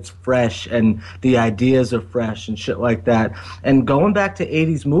new and it's fresh and the ideas are fresh and shit like that. And going back to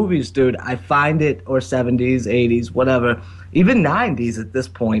 80s movies, dude, I find it, or 70s, 80s, whatever, even 90s at this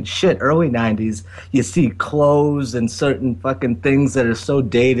point, early 90s, you see clothes and certain fucking things that are so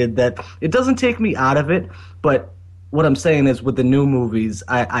dated that it doesn't take me out of it, but what I'm saying is, with the new movies,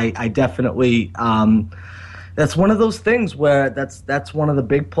 I definitely that's one of those things where that's one of the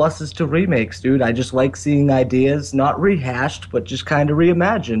big pluses to remakes, dude. I just like seeing ideas not rehashed, but just kind of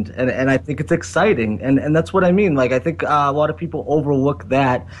reimagined, and I think it's exciting, and that's what I mean. Like, I think a lot of people overlook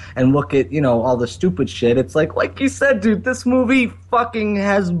that and look at all the stupid shit. It's like you said, dude, this movie fucking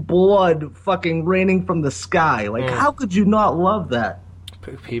has blood fucking raining from the sky. Like, how could you not love that?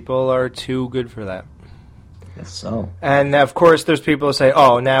 People are too good for that. So, and of course, there's people who say,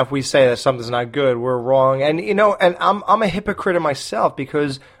 "Oh, now if we say that something's not good, we're wrong." And and I'm a hypocrite of myself,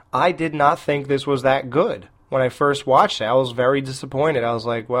 because I did not think this was that good when I first watched it. I was very disappointed. I was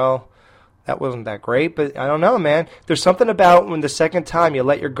like, "Well, that wasn't that great," but I don't know, man. There's something about when the second time you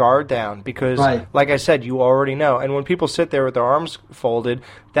let your guard down, because, like I said, you already know. And when people sit there with their arms folded,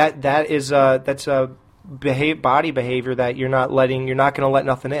 that's a body behavior that you're not going to let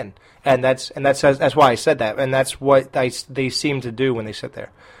nothing in. And that's why I said that, and that's what they seem to do when they sit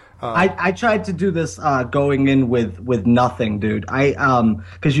there. I tried to do this going in with nothing, dude.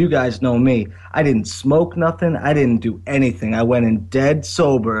 Because you guys know me. I didn't smoke nothing. I didn't do anything. I went in dead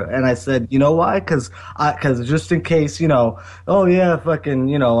sober, and I said, you know why? Because just in case, oh yeah,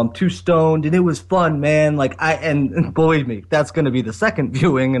 fucking, I'm too stoned, and it was fun, man. Like, and believe me, that's going to be the second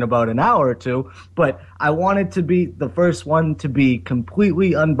viewing in about an hour or two. But I wanted to be the first one to be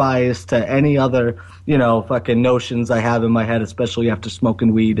completely unbiased to any other, fucking notions I have in my head, especially after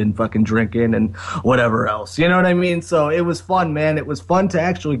smoking weed and fucking drinking and whatever else. You know what I mean? So it was fun, man. It was fun to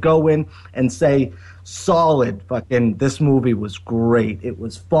actually go in and say, solid fucking, this movie was great. It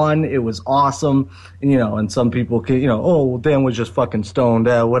was fun. It was awesome. And some people can, oh, well, Dan was just fucking stoned,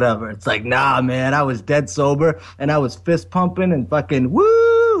 whatever. It's like, nah, man, I was dead sober and I was fist pumping and fucking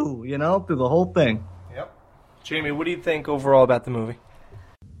woo, through the whole thing. Yep. Jamie, what do you think overall about the movie?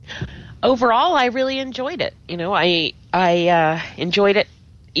 Overall, I really enjoyed it. I enjoyed it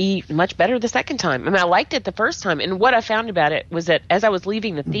much better the second time. I mean, I liked it the first time, and what I found about it was that as I was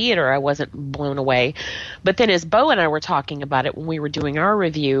leaving the theater, I wasn't blown away. But then as Bo and I were talking about it when we were doing our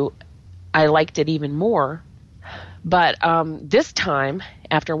review, I liked it even more. But this time,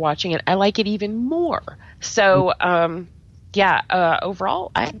 after watching it, I like it even more. So,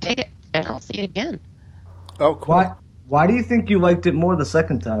 overall, I dig it, and I'll see it again. Oh, cool. Why do you think you liked it more the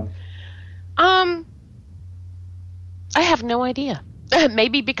second time? I have no idea.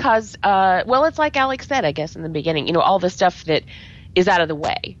 Maybe because, it's like Alex said, I guess, in the beginning, all the stuff that is out of the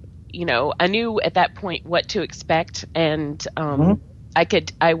way. I knew at that point what to expect, and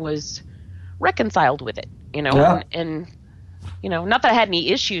I was reconciled with it, and not that I had any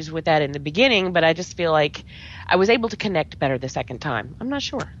issues with that in the beginning, but I just feel like I was able to connect better the second time. I'm not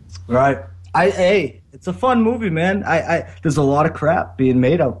sure. Right. Hey, it's a fun movie, man. There's a lot of crap being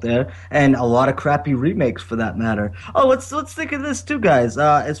made out there, and a lot of crappy remakes for that matter. Oh, let's think of this too, guys.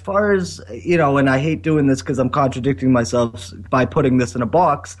 As far as and I hate doing this because I'm contradicting myself by putting this in a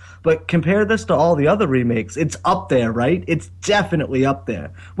box, but compare this to all the other remakes. It's up there, right? It's definitely up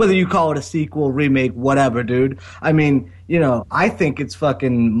there. Whether you call it a sequel, remake, whatever, dude. I mean, I think it's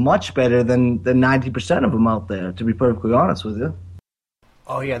fucking much better than 90% of them out there. To be perfectly honest with you.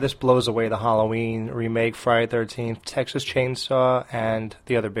 Oh yeah, this blows away the Halloween remake, Friday 13th, Texas Chainsaw, and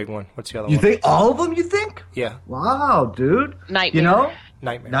the other big one. What's the other one? You think all of them? You think? Yeah. Wow, dude. Nightmare. You know?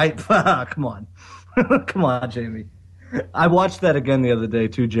 Nightmare. Come on, come on, Jamie. I watched that again the other day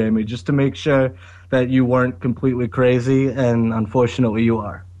too, Jamie, just to make sure that you weren't completely crazy, and unfortunately, you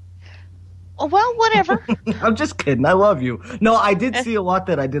are. Well, whatever. I'm just kidding. I love you. No, I did see a lot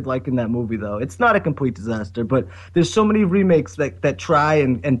that I did like in that movie, though. It's not a complete disaster, but there's so many remakes that try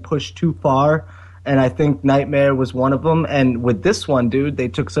and push too far, and I think Nightmare was one of them. And with this one, dude, they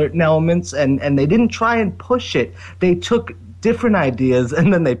took certain elements and they didn't try and push it. They took different ideas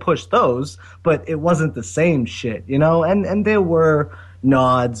and then they pushed those, but it wasn't the same shit, you know? And there were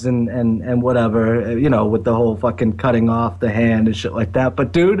nods and whatever, you know, with the whole fucking cutting off the hand and shit like that.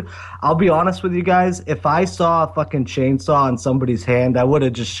 But dude, I'll be honest with you guys, if I saw a fucking chainsaw in somebody's hand, I would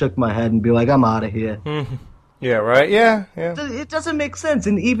have just shook my head and be like, I'm out of here. Mm-hmm. Yeah, right? Yeah. It doesn't make sense.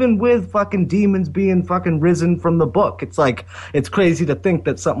 And even with fucking demons being fucking risen from the book, it's like, it's crazy to think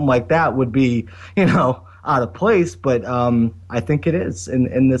that something like that would be, you know, out of place, but I think it is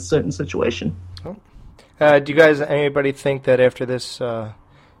in this certain situation. Do you guys, anybody think that after this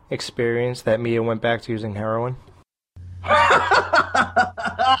experience that Mia went back to using heroin?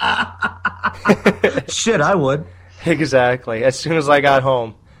 Shit, I would. Exactly. As soon as I got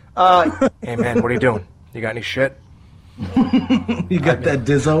home. Hey, man, what are you doing? You got any shit? You got that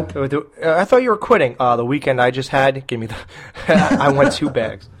Dizzo? I thought you were quitting. The weekend I just had, give me the... I went 2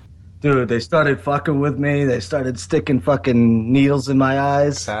 bags. Dude, they started fucking with me. They started sticking fucking needles in my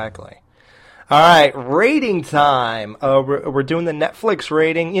eyes. Exactly. All right, rating time. We're doing the Netflix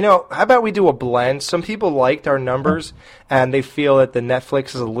rating. You know, how about we do a blend? Some people liked our numbers, and they feel that the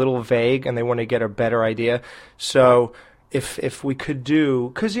Netflix is a little vague, and they want to get a better idea. So if we could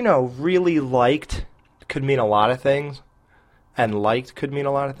do, because, you know, really liked could mean a lot of things, and liked could mean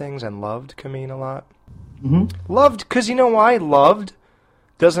a lot of things, and loved could mean a lot. Mm-hmm. Loved, because you know why? Loved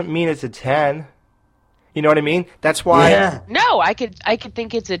doesn't mean it's a 10. You know what I mean? That's why. Yeah. No, I could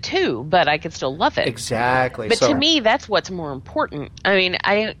think it's a 2, but I could still love it. Exactly. But to me, that's what's more important. I mean,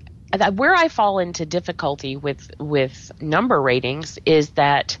 where I fall into difficulty with number ratings is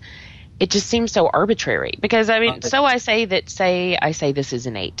that it just seems so arbitrary. Because I mean, so I say this is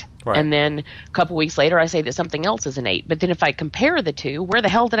an 8, right. And then a couple weeks later I say that something else is an 8. But then if I compare the two, where the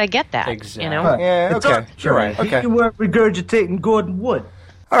hell did I get that? Exactly. You know? Right. Yeah. Okay. You're right. Okay. You weren't regurgitating Gordon Wood.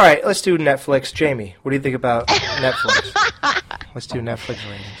 All right, let's do Netflix. Jamie, what do you think about Netflix? Let's do Netflix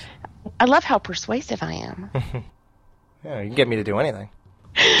ratings. I love how persuasive I am. Yeah, you can get me to do anything.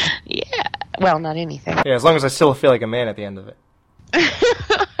 Yeah. Well, not anything. Yeah, as long as I still feel like a man at the end of it.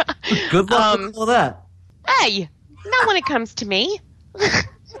 Good luck with all that. Hey, not when it comes to me.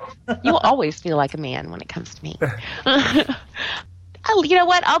 You'll always feel like a man when it comes to me. You know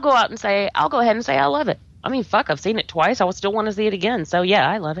what? I'll go ahead and say I love it. I mean, fuck, I've seen it twice. I would still want to see it again. So, yeah,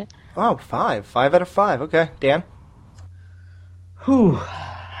 I love it. Oh, 5. 5 out of 5. Okay. Dan? Whew.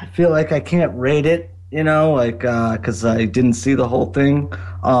 I feel like I can't rate it, you know, like, because I didn't see the whole thing.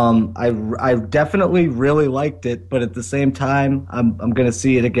 I definitely really liked it, but at the same time, I'm going to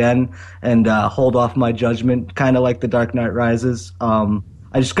see it again and hold off my judgment, kind of like The Dark Knight Rises.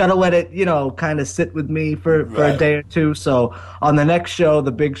 I just got to let it, you know, kind of sit with me for a day or two. So on the next show,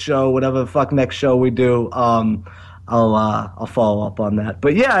 the big show, whatever the fuck next show we do, I'll follow up on that.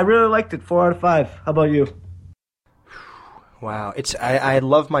 But yeah, I really liked it. 4 out of 5. How about you? Wow. I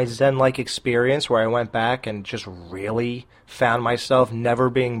love my Zen-like experience where I went back and just really found myself never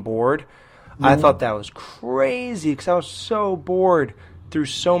being bored. Mm-hmm. I thought that was crazy because I was so bored through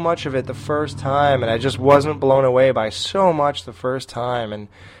so much of it the first time, and I just wasn't blown away by so much the first time. And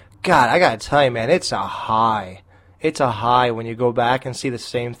God, I gotta tell you, man, it's a high. It's a high when you go back and see the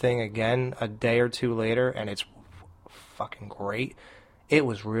same thing again a day or two later, and it's fucking great. It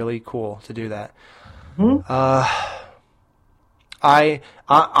was really cool to do that. Mm-hmm.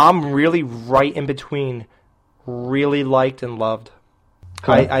 I'm really right in between really liked and loved.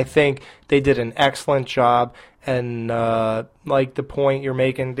 Cool. I think they did an excellent job. And like the point you're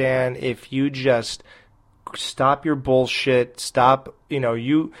making, Dan, if you just stop your bullshit, stop, I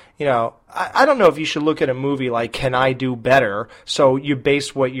don't know if you should look at a movie like, can I do better? So you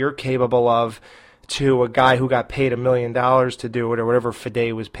base what you're capable of to a guy who got paid $1 million to do it or whatever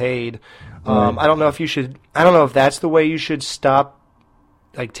Fede was paid. I don't know if that's the way you should stop,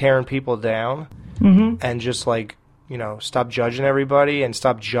 like, tearing people down and just, like, stop judging everybody and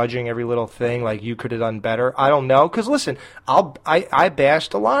stop judging every little thing like you could have done better. I don't know. Because, listen, I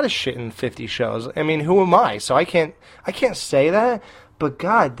bashed a lot of shit in 50 shows. I mean, who am I? So I can't say that. But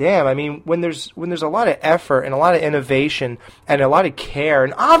goddamn, I mean, when there's a lot of effort and a lot of innovation and a lot of care,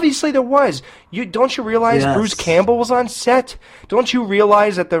 and obviously there was. Don't you realize Bruce Campbell was on set? Don't you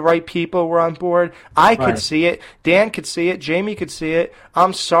realize that the right people were on board? I could see it. Dan could see it. Jamie could see it.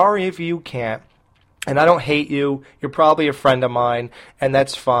 I'm sorry if you can't. And I don't hate you. You're probably a friend of mine, and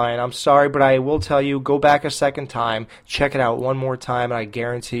that's fine. I'm sorry, but I will tell you, go back a second time, check it out one more time, and I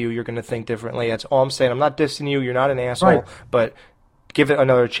guarantee you're going to think differently. That's all I'm saying. I'm not dissing you. You're not an asshole, but give it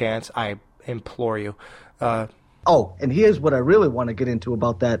another chance. I implore you. And here's what I really want to get into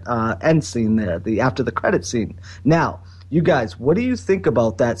about that end scene there, the after the credit scene. Now, you guys, what do you think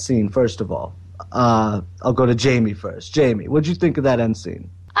about that scene, first of all? I'll go to Jamie first. Jamie, what did you think of that end scene?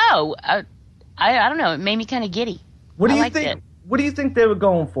 I don't know. It made me kind of giddy. What do you think? What do you think they were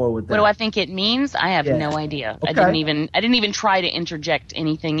going for with that? What do I think it means? I have no idea. Okay. I didn't even try to interject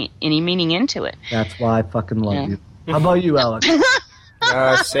any meaning into it. That's why I fucking love you. How about you, Alex?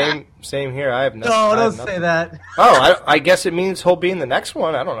 Same here. I have nothing. No, don't say that. I guess it means he'll be in the next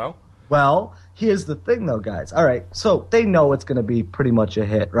one. I don't know. Well, here's the thing, though, guys. All right, so they know it's going to be pretty much a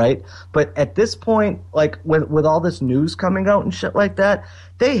hit, right? But at this point, like, with all this news coming out and shit like that,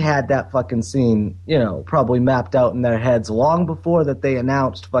 they had that fucking scene, probably mapped out in their heads long before that they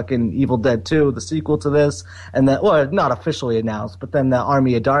announced fucking Evil Dead 2, the sequel to this, and that, well, not officially announced, but then the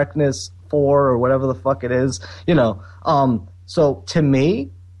Army of Darkness 4 or whatever the fuck it is, So to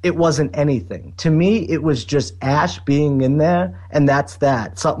me, it wasn't anything. To me, it was just Ash being in there, and that's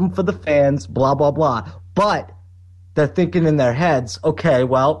that. Something for the fans, blah, blah, blah. But they're thinking in their heads, okay,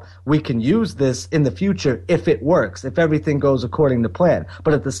 well, we can use this in the future if it works, if everything goes according to plan.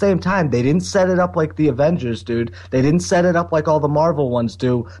 But at the same time, they didn't set it up like the Avengers, dude. They didn't set it up like all the Marvel ones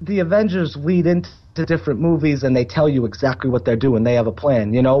do. The Avengers lead into different movies and they tell you exactly what they're doing. They have a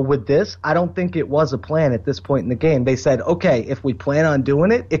plan. With this, I don't think it was a plan at this point in the game. They said, okay, if we plan on doing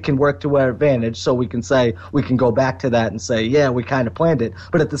it, it can work to our advantage, so we can go back to that and say, yeah, we kind of planned it.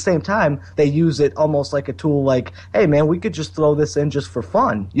 But at the same time, they use it almost like a tool, like, hey man, we could just throw this in just for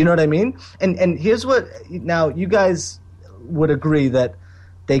fun. You know what I mean? And here's what, now you guys would agree that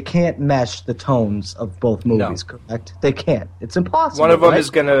they can't mesh the tones of both movies, correct? They can't. It's impossible. One of them is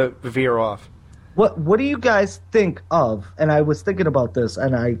going to veer off. What do you guys think of, and I was thinking about this,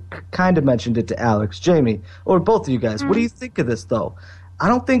 and I kind of mentioned it to Alex, Jamie, or both of you guys. What do you think of this, though? I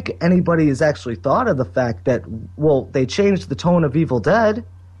don't think anybody has actually thought of the fact that, well, they changed the tone of Evil Dead.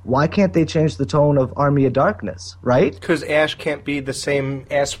 Why can't they change the tone of Army of Darkness, right? Because Ash can't be the same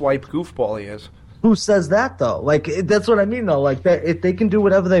asswipe goofball he is. Who says that, though? Like, that's what I mean, though. Like, if they can do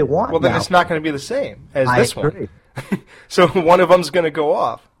whatever they want. Well, then it's not going to be the same as this one. So one of them's going to go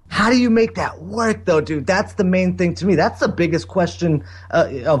off. How do you make that work, though, dude? That's the main thing to me. That's the biggest question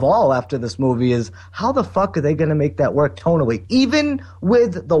of all after this movie is how the fuck are they going to make that work tonally? Even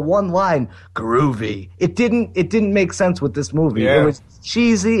with the one line, groovy. It didn't make sense with this movie. Yeah. It was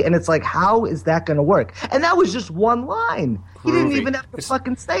cheesy, and it's like, how is that going to work? And that was just one line. Groovy. He didn't even have to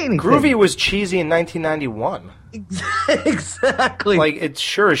fucking say anything. Groovy was cheesy in 1991. Exactly. Like, it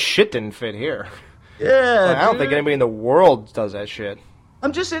sure as shit didn't fit here. Yeah, like, I don't think anybody in the world does that shit.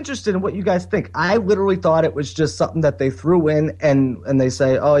 I'm just interested in what you guys think. I literally thought it was just something that they threw in and they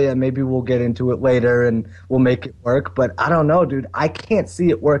say, oh, yeah, maybe we'll get into it later and we'll make it work. But I don't know, dude. I can't see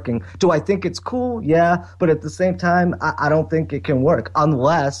it working. Do I think it's cool? Yeah. But at the same time, I don't think it can work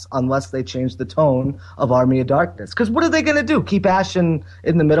unless they change the tone of Army of Darkness. Because what are they going to do? Keep Ash in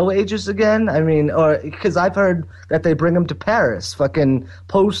the Middle Ages again? I mean, or because I've heard that they bring him to Paris, fucking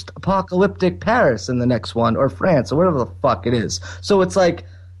post-apocalyptic Paris in the next one, or France, or whatever the fuck it is. So it's like,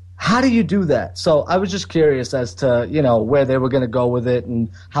 how do you do that? So I was just curious as to, where they were going to go with it and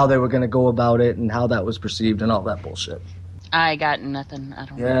how they were going to go about it and how that was perceived and all that bullshit. I got nothing. I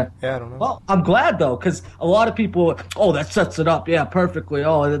don't know. Yeah, I don't know. Well, I'm glad, though, because a lot of people, that sets it up, perfectly.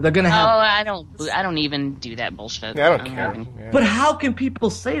 Oh, they're going to have... Oh, I don't even do that bullshit. Yeah, I don't care. Yeah. But how can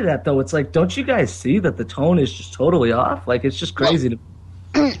people say that, though? It's like, don't you guys see that the tone is just totally off? Like, it's just crazy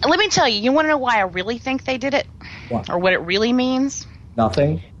Let me tell you, you want to know why I really think they did it? What? Or what it really means?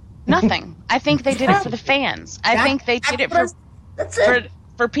 Nothing. I think they did it for the fans. I think they did it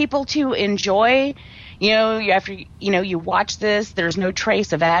for people to enjoy. After you watch this, there's no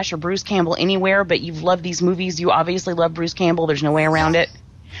trace of Ash or Bruce Campbell anywhere, but you've loved these movies. You obviously love Bruce Campbell. There's no way around it.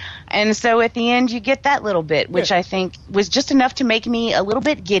 And so at the end, you get that little bit, which I think was just enough to make me a little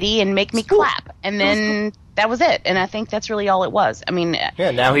bit giddy and make me clap. And then that was it. And I think that's really all it was. I mean,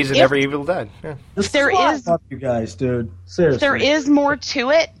 now he's in every Evil Dead. Yeah. There is, you guys, dude. Seriously, there is more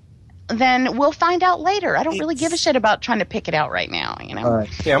to it. Then we'll find out later. I don't really give a shit about trying to pick it out right now, All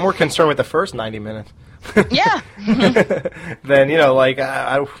right. Yeah, I'm more concerned with the first 90 minutes. Yeah. then, you know, like,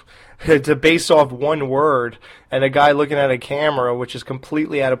 to base off one word and a guy looking at a camera, which is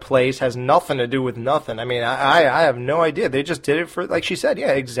completely out of place, has nothing to do with nothing. I mean, I have no idea. They just did it for, like she said,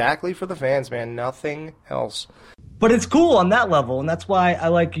 yeah, exactly for the fans, man. Nothing else. But it's cool on that level, and that's why I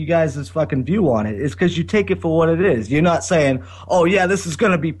like you guys' fucking view on it. It's because you take it for what it is. You're not saying, oh, yeah, this is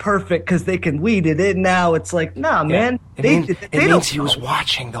going to be perfect because they can weed it in now. It's like, nah, man. It means he was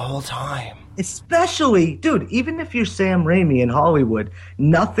watching the whole time. Especially, dude, even if you're Sam Raimi in Hollywood,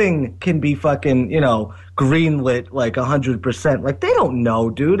 nothing can be fucking, you know, greenlit like 100%. Like, they don't know,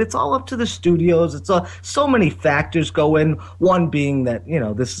 dude. It's all up to the studios. It's so many factors go in. One being that, you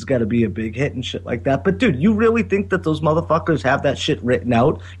know, this has got to be a big hit and shit like that. But, dude, you really think that those motherfuckers have that shit written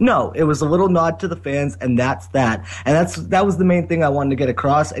out? No, it was a little nod to the fans, and that's that. And that was the main thing I wanted to get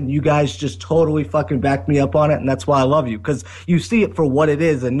across, and you guys just totally fucking backed me up on it, and that's why I love you. Because you see it for what it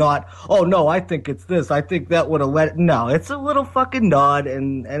is and not, oh, no, I think it's this. I think that would have let it. No, it's a little fucking nod,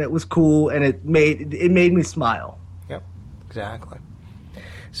 and it was cool, and it made me smile. Yep, exactly.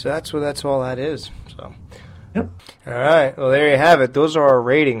 So that's all that is. So, yep. All right. Well, there you have it. Those are our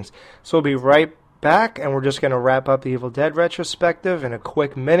ratings. So we'll be right back, and we're just going to wrap up the Evil Dead retrospective in a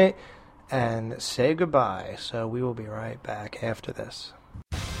quick minute and say goodbye. So we will be right back after this.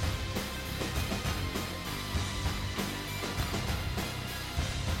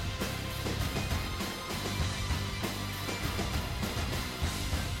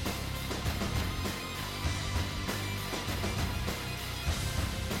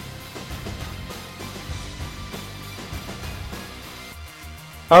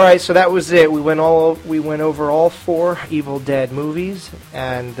 All right, so that was it. We went over all 4 Evil Dead movies,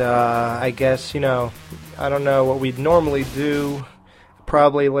 and I guess, you know, I don't know what we'd normally do.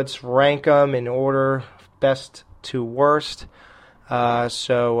 Probably let's rank them in order, best to worst.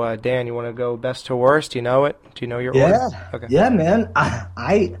 So Dan, you want to go best to worst? Do you know it? Do you know your order? Okay. Yeah, man.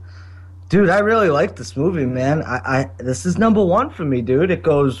 Dude, I really like this movie, man. This is number 1 for me, dude. It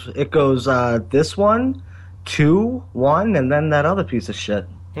goes this one, 2, 1, and then that other piece of shit.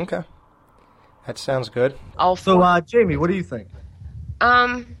 Okay. That sounds good. So, Jamie, what do you think?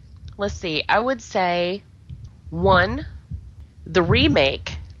 Let's see. I would say 1, the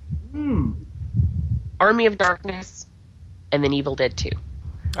remake, Army of Darkness, and then Evil Dead 2.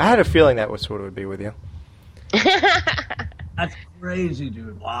 I had a feeling that was what it would be with you. That's crazy,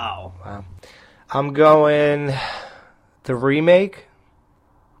 dude. Wow. I'm going the remake,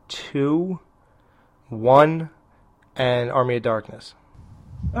 2, 1, and Army of Darkness.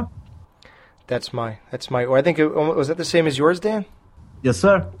 Oh. That's my. Or I think was that the same as yours, Dan? Yes,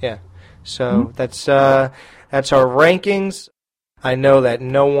 sir. Yeah. So that's our rankings. I know that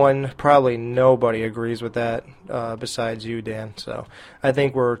probably nobody agrees with that besides you, Dan. So I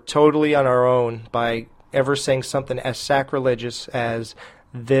think we're totally on our own by ever saying something as sacrilegious as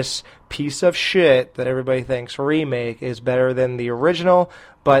this piece of shit that everybody thinks remake is better than the original.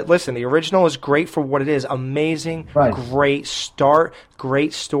 But listen, the original is great for what it is. Amazing, right. Great start,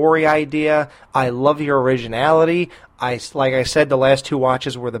 great story idea. I love the originality. Like I said, the last 2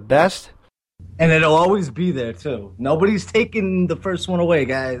 watches were the best. And it'll always be there, too. Nobody's taking the first one away,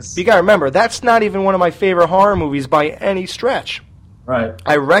 guys. You gotta remember, that's not even one of my favorite horror movies by any stretch. Right.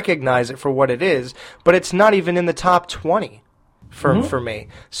 I recognize it for what it is, but it's not even in the top 20 for me.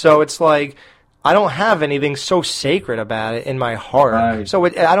 So it's like, I don't have anything so sacred about it in my heart. Right. So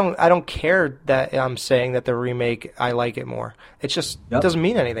I don't care that I'm saying that the remake, I like it more. It's just, It doesn't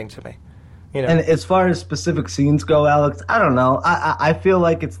mean anything to me. You know? And as far as specific scenes go, Alex, I don't know. I feel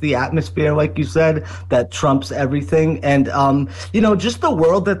like it's the atmosphere, like you said, that trumps everything. And, just the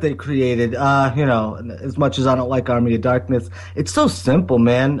world that they created, as much as I don't like Army of Darkness, it's so simple,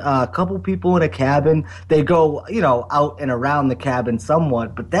 man. A couple people in a cabin, they go, out and around the cabin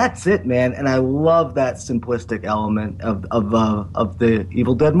somewhat, but that's it, man. And I love that simplistic element of the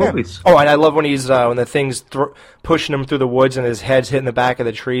Evil Dead movies. Yeah. Oh, and I love when he's, when the thing's pushing him through the woods and his head's hitting the back of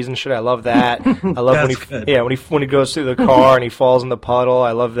the trees and shit. I love that. I love when he goes through the car and he falls in the puddle.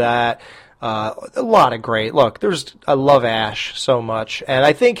 I love that. A lot of great. Look, I love Ash so much, and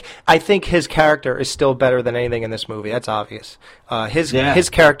I think his character is still better than anything in this movie. That's obvious.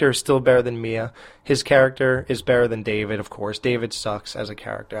 His character is still better than Mia. His character is better than David. Of course, David sucks as a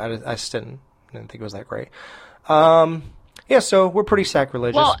character. I just didn't think it was that great. Yeah, so we're pretty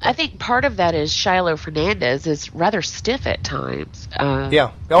sacrilegious. Well, I think part of that is Shiloh Fernandez is rather stiff at times.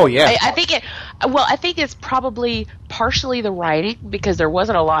 Yeah. Oh, yeah. I think it's probably partially the writing, because there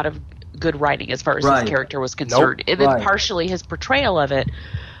wasn't a lot of good writing as far as his character was concerned. Nope. And then partially his portrayal of it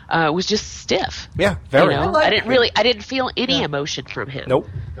was just stiff. Yeah, very. I didn't feel any emotion from him. Nope.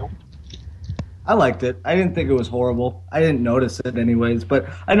 I liked it. I didn't think it was horrible. I didn't notice it anyways, but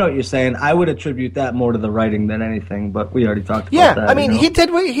I know what you're saying. I would attribute that more to the writing than anything, but we already talked about that. Yeah, I mean, he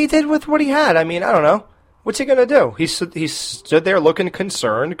did with what he had. I mean, I don't know. What's he going to do? He stood there looking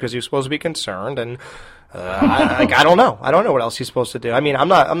concerned because he was supposed to be concerned, and I don't know. I don't know what else he's supposed to do. I mean, I'm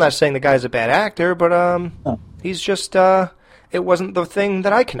not saying the guy's a bad actor, but he's just it wasn't the thing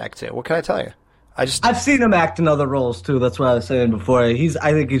that I connect to. What can I tell you? I've seen him act in other roles too. That's what I was saying before. I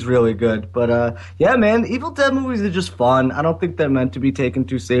think he's really good. But yeah, man, Evil Dead movies are just fun. I don't think they're meant to be taken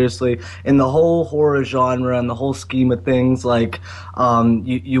too seriously in the whole horror genre and the whole scheme of things. Like,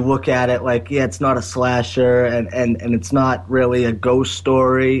 you look at it like, yeah, it's not a slasher and it's not really a ghost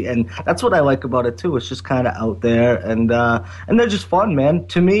story, and that's what I like about it too. It's just kind of out there, and they're just fun, man.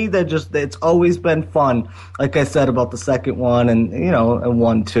 To me, it's always been fun. Like I said about the second one, and and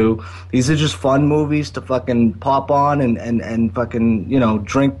 1, 2. These are just fun movies to fucking pop on and fucking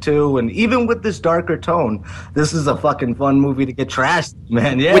drink to, and even with this darker tone, this is a fucking fun movie to get trashed,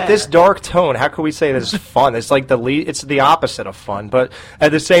 man. Yeah. With this dark tone, how can we say this is fun? It's like it's the opposite of fun, but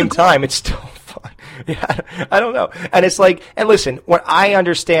at the same time, it's still fun. Yeah, I don't know. And it's like, and listen, when I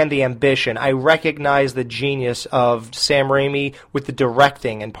understand the ambition, I recognize the genius of Sam Raimi with the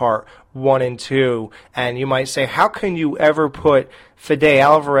directing in part 1 and 2, and you might say, how can you ever put Fede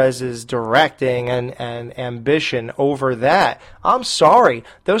Alvarez's directing and ambition over that? I'm sorry.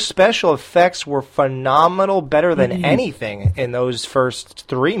 Those special effects were phenomenal, better than anything in those first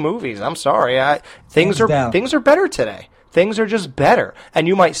 3 movies. I'm sorry. Things are better today. Things are just better. And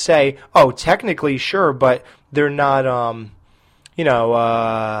you might say, oh, technically, sure, but they're not,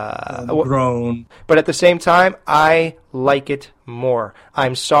 grown. But at the same time, I like it more.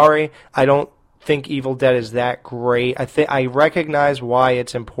 I'm sorry. I don't think Evil Dead is that great. I recognize why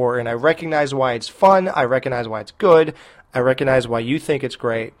it's important. I recognize why it's fun. I recognize why it's good. I recognize why you think it's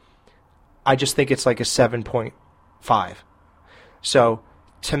great. I just think it's like a 7.5. So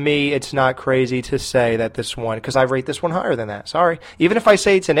to me, it's not crazy to say that this one, because I rate this one higher than that. Sorry. Even if I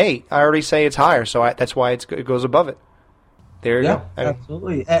say it's an 8, I already say it's higher, so that's why it goes above it. There you go.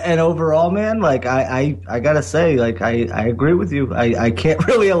 Absolutely. And overall, man, like I gotta say, like I agree with you. I can't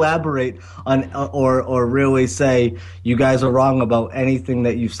really elaborate on or really say you guys are wrong about anything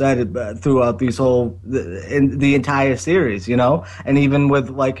that you've said throughout these in the entire series, and even with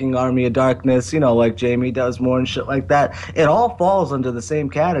liking Army of Darkness, like Jamie does more and shit like that. It all falls under the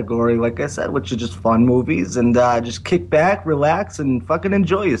same category, like I said, which are just fun movies, and just kick back, relax, and fucking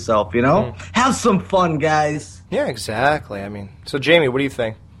enjoy yourself. Have some fun, guys. Yeah, exactly. I mean, so Jamie, what do you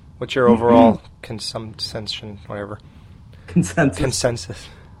think? What's your overall consensus, whatever? Consensus.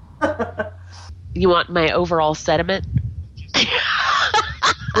 You want my overall sentiment?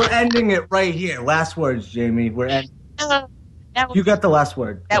 We're ending it right here. Last words, Jamie. We're ending. You got the last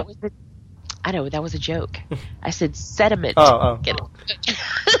word. I know, that was a joke. I said sediment. Oh. Get it?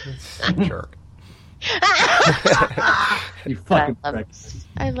 Jerk. You fucking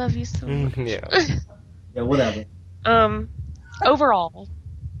I love you so much. Yeah, whatever. Overall,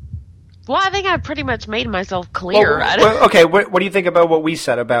 well, I think I pretty much made myself clear. Okay, what do you think about what we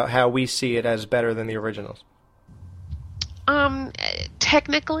said about how we see it as better than the originals?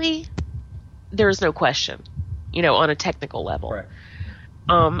 Technically, there's no question, on a technical level. Right.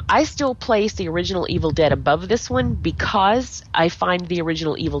 I still place the original Evil Dead above this one because I find the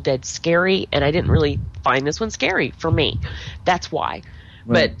original Evil Dead scary, and I didn't really find this one scary for me. That's why.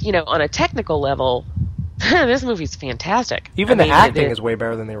 Right. But, on a technical level, this movie's fantastic. Even the acting is way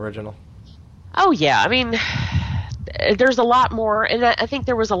better than the original. Oh, yeah. I mean, there's a lot more, and I think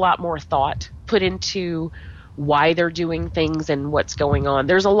there was a lot more thought put into why they're doing things and what's going on.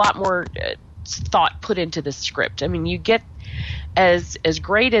 There's a lot more thought put into the script. I mean, you get, as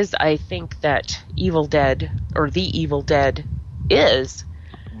great as I think that Evil Dead, or The Evil Dead, is,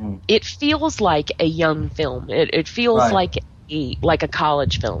 it feels like a young film. It feels like a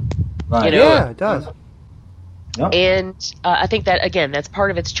college film. Right. Yeah, it does. Yep. And I think that, again, that's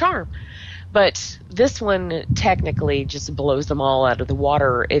part of its charm. But this one technically just blows them all out of the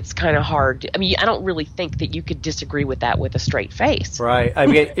water. It's kind of hard. I mean, I don't really think that you could disagree with that with a straight face. Right. I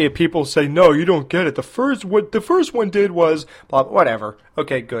mean, if people say, no, you don't get it. What the first one did was, blah, whatever.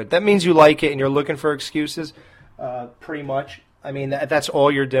 Okay, good. That means you like it and you're looking for excuses, pretty much. I mean, that's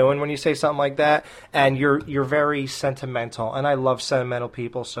all you're doing when you say something like that. And you're very sentimental. And I love sentimental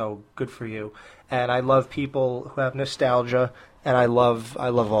people, so good for you. And I love people who have nostalgia. And I love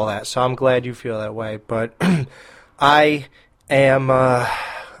all that. So I'm glad you feel that way. But I'm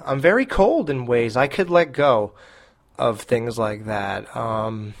very cold in ways. I could let go of things like that.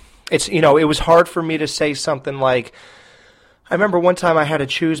 It was hard for me to say something like, I remember one time I had to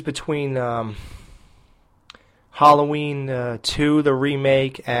choose between Halloween 2, the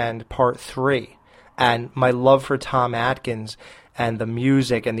remake, and Part 3. And my love for Tom Atkins and the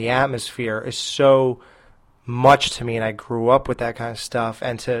music and the atmosphere is so much to me, and I grew up with that kind of stuff.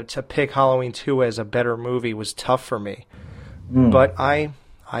 And to pick Halloween 2 as a better movie was tough for me. But I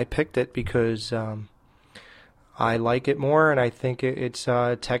picked it because I like it more, and I think it's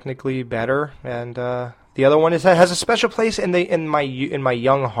technically better. And the other one has a special place in my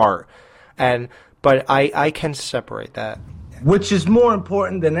young heart. But I can separate that. Which is more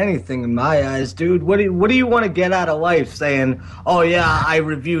important than anything in my eyes, dude. What do you want to get out of life saying, "Oh yeah, I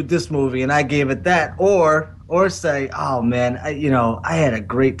reviewed this movie and I gave it that," or say, "Oh man, I had a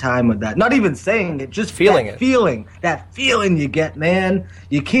great time with that." Not even saying it, just feeling it. That feeling you get, man.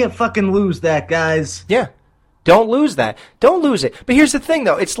 You can't fucking lose that, guys. Yeah. Don't lose that. Don't lose it. But here's the thing,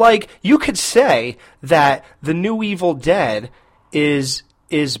 though. It's like you could say that the new Evil Dead is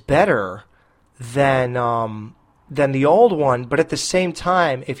better than the old one, but at the same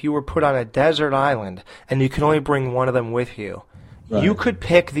time, if you were put on a desert island and you could only bring one of them with you, you could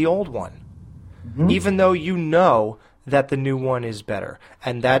pick the old one, even though you know that the new one is better.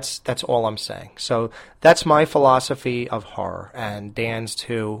 And that's all I'm saying. So that's my philosophy of horror, and Dan's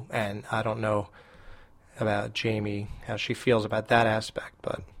too, and I don't know about Jamie, how she feels about that aspect,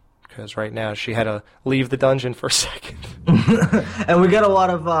 but because right now she had to leave the dungeon for a second. And we got a lot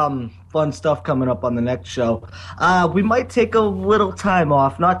of fun stuff coming up on the next show. We might take a little time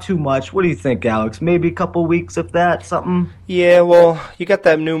off, not too much. What do you think, Alex? Maybe a couple weeks, if that, something? Yeah, well, you got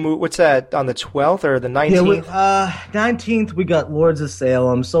that new movie. What's that, on the 12th or the 19th? Yeah, 19th, we got Lords of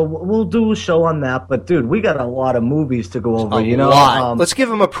Salem, so we'll do a show on that. But, dude, we got a lot of movies to go over, a lot. Let's give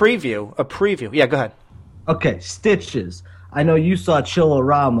them a preview. Yeah, go ahead. Okay, Stitches. I know you saw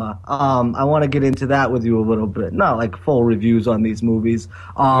Chillerama. I want to get into that with you a little bit. Not like full reviews on these movies.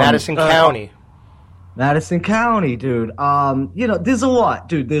 Madison County. Madison County, dude. There's a lot,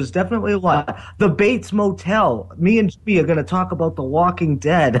 dude. There's definitely a lot. The Bates Motel. Me and Jimmy are going to talk about The Walking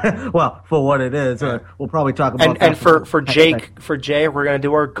Dead. Well, for what it is. We'll probably talk about that. And for Jay, we're going to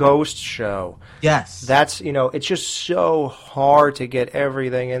do our Ghost show. Yes. That's, it's just so hard to get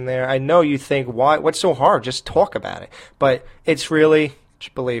everything in there. I know you think, what's so hard? Just talk about it. But it's really...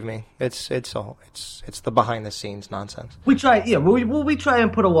 Believe me, it's the behind the scenes nonsense. We try, we try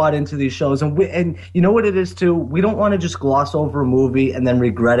and put a lot into these shows, and you know what it is too. We don't want to just gloss over a movie and then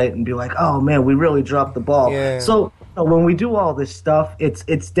regret it and be like, oh man, we really dropped the ball. Yeah. So when we do all this stuff,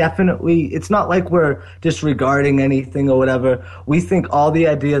 it's definitely, it's not like we're disregarding anything or whatever. We think all the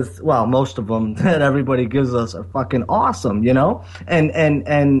ideas, well, most of them that everybody gives us are fucking awesome,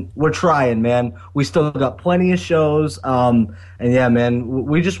 and we're trying, man. We still got plenty of shows, and yeah, man,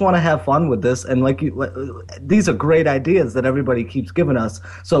 we just want to have fun with this, and these are great ideas that everybody keeps giving us.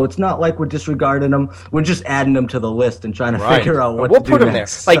 So it's not like we're disregarding them; we're just adding them to the list and trying to figure out what we'll to put do them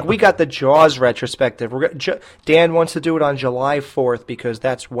next. there. Like we got the Jaws retrospective. Dan wants to do it on July 4th because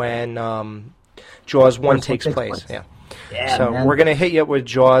that's when Jaws 1 takes place. Yeah. So man, we're gonna hit you with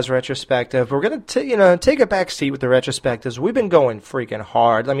Jaws retrospective. We're gonna take a back seat with the retrospectives. We've been going freaking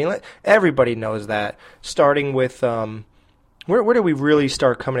hard. I mean, everybody knows that. Starting with where do we really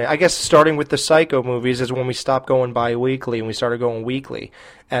start coming in? I guess starting with the Psycho movies is when we stopped going bi-weekly and we started going weekly.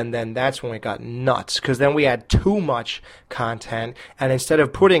 And then that's when it got nuts, because then we had too much content. And instead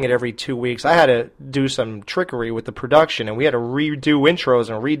of putting it every 2 weeks, I had to do some trickery with the production, and we had to redo intros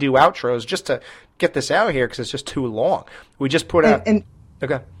and redo outros just to get this out here because it's just too long. We just put out...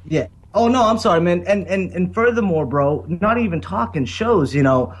 Okay. Yeah. Oh, no, I'm sorry, man. And furthermore, bro, not even talking shows,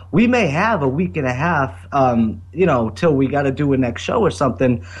 we may have a week and a half, till we got to do a next show or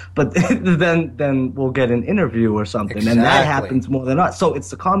something, but then we'll get an interview or something. Exactly. And that happens more than us. So it's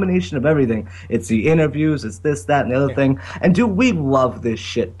the combination of everything. It's the interviews, it's this, that, and the other thing. And, dude, we love this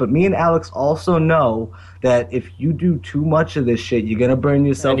shit. But me and Alex also know that if you do too much of this shit, you're going to burn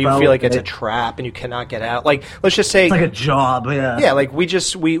yourself out. And you feel like it's a trap and you cannot get out. Like, let's just say... It's like a job, yeah. Yeah, like we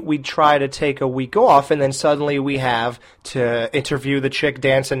try to take a week off, and then suddenly we have to interview the chick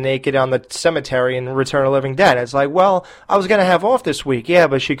dancing naked on the cemetery in Return of the Living Dead. It's like, well, I was going to have off this week. Yeah,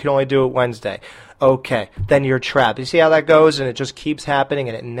 but she could only do it Wednesday. Okay, then you're trapped. You see how that goes? And it just keeps happening,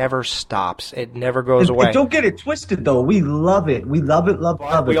 and it never stops. It never goes away. Don't get it twisted, though. We love it. We love it, love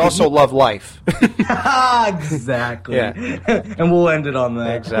it. We also love life. Exactly. Yeah. And we'll end it on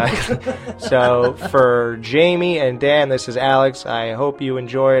that. Exactly. So for Jamie and Dan, this is Alex. I hope you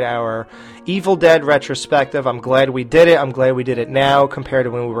enjoyed our Evil Dead retrospective. I'm glad we did it. I'm glad we did it now compared to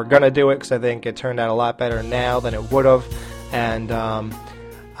when we were going to do it, because I think it turned out a lot better now than it would have. And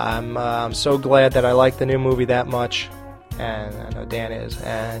I'm so glad that I like the new movie that much, and I know Dan is,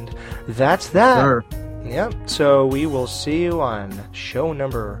 and that's that. Sure. Yep. So we will see you on show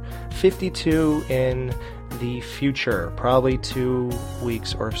number 52 in the future, probably 2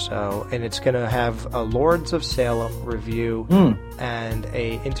 weeks or so, and it's going to have a Lords of Salem review and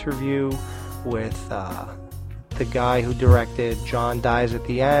a interview with the guy who directed John Dies at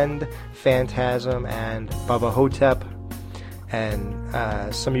the End, Phantasm, and Bubba Hotep.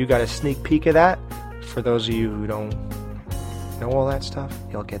 And some of you got a sneak peek of that. For those of you who don't know all that stuff,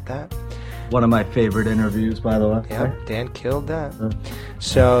 you'll get that. One of my favorite interviews, by the way. Yeah, Dan killed that.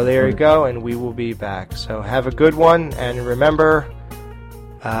 So there you go, and we will be back. So have a good one, and remember,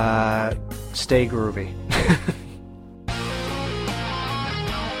 stay groovy.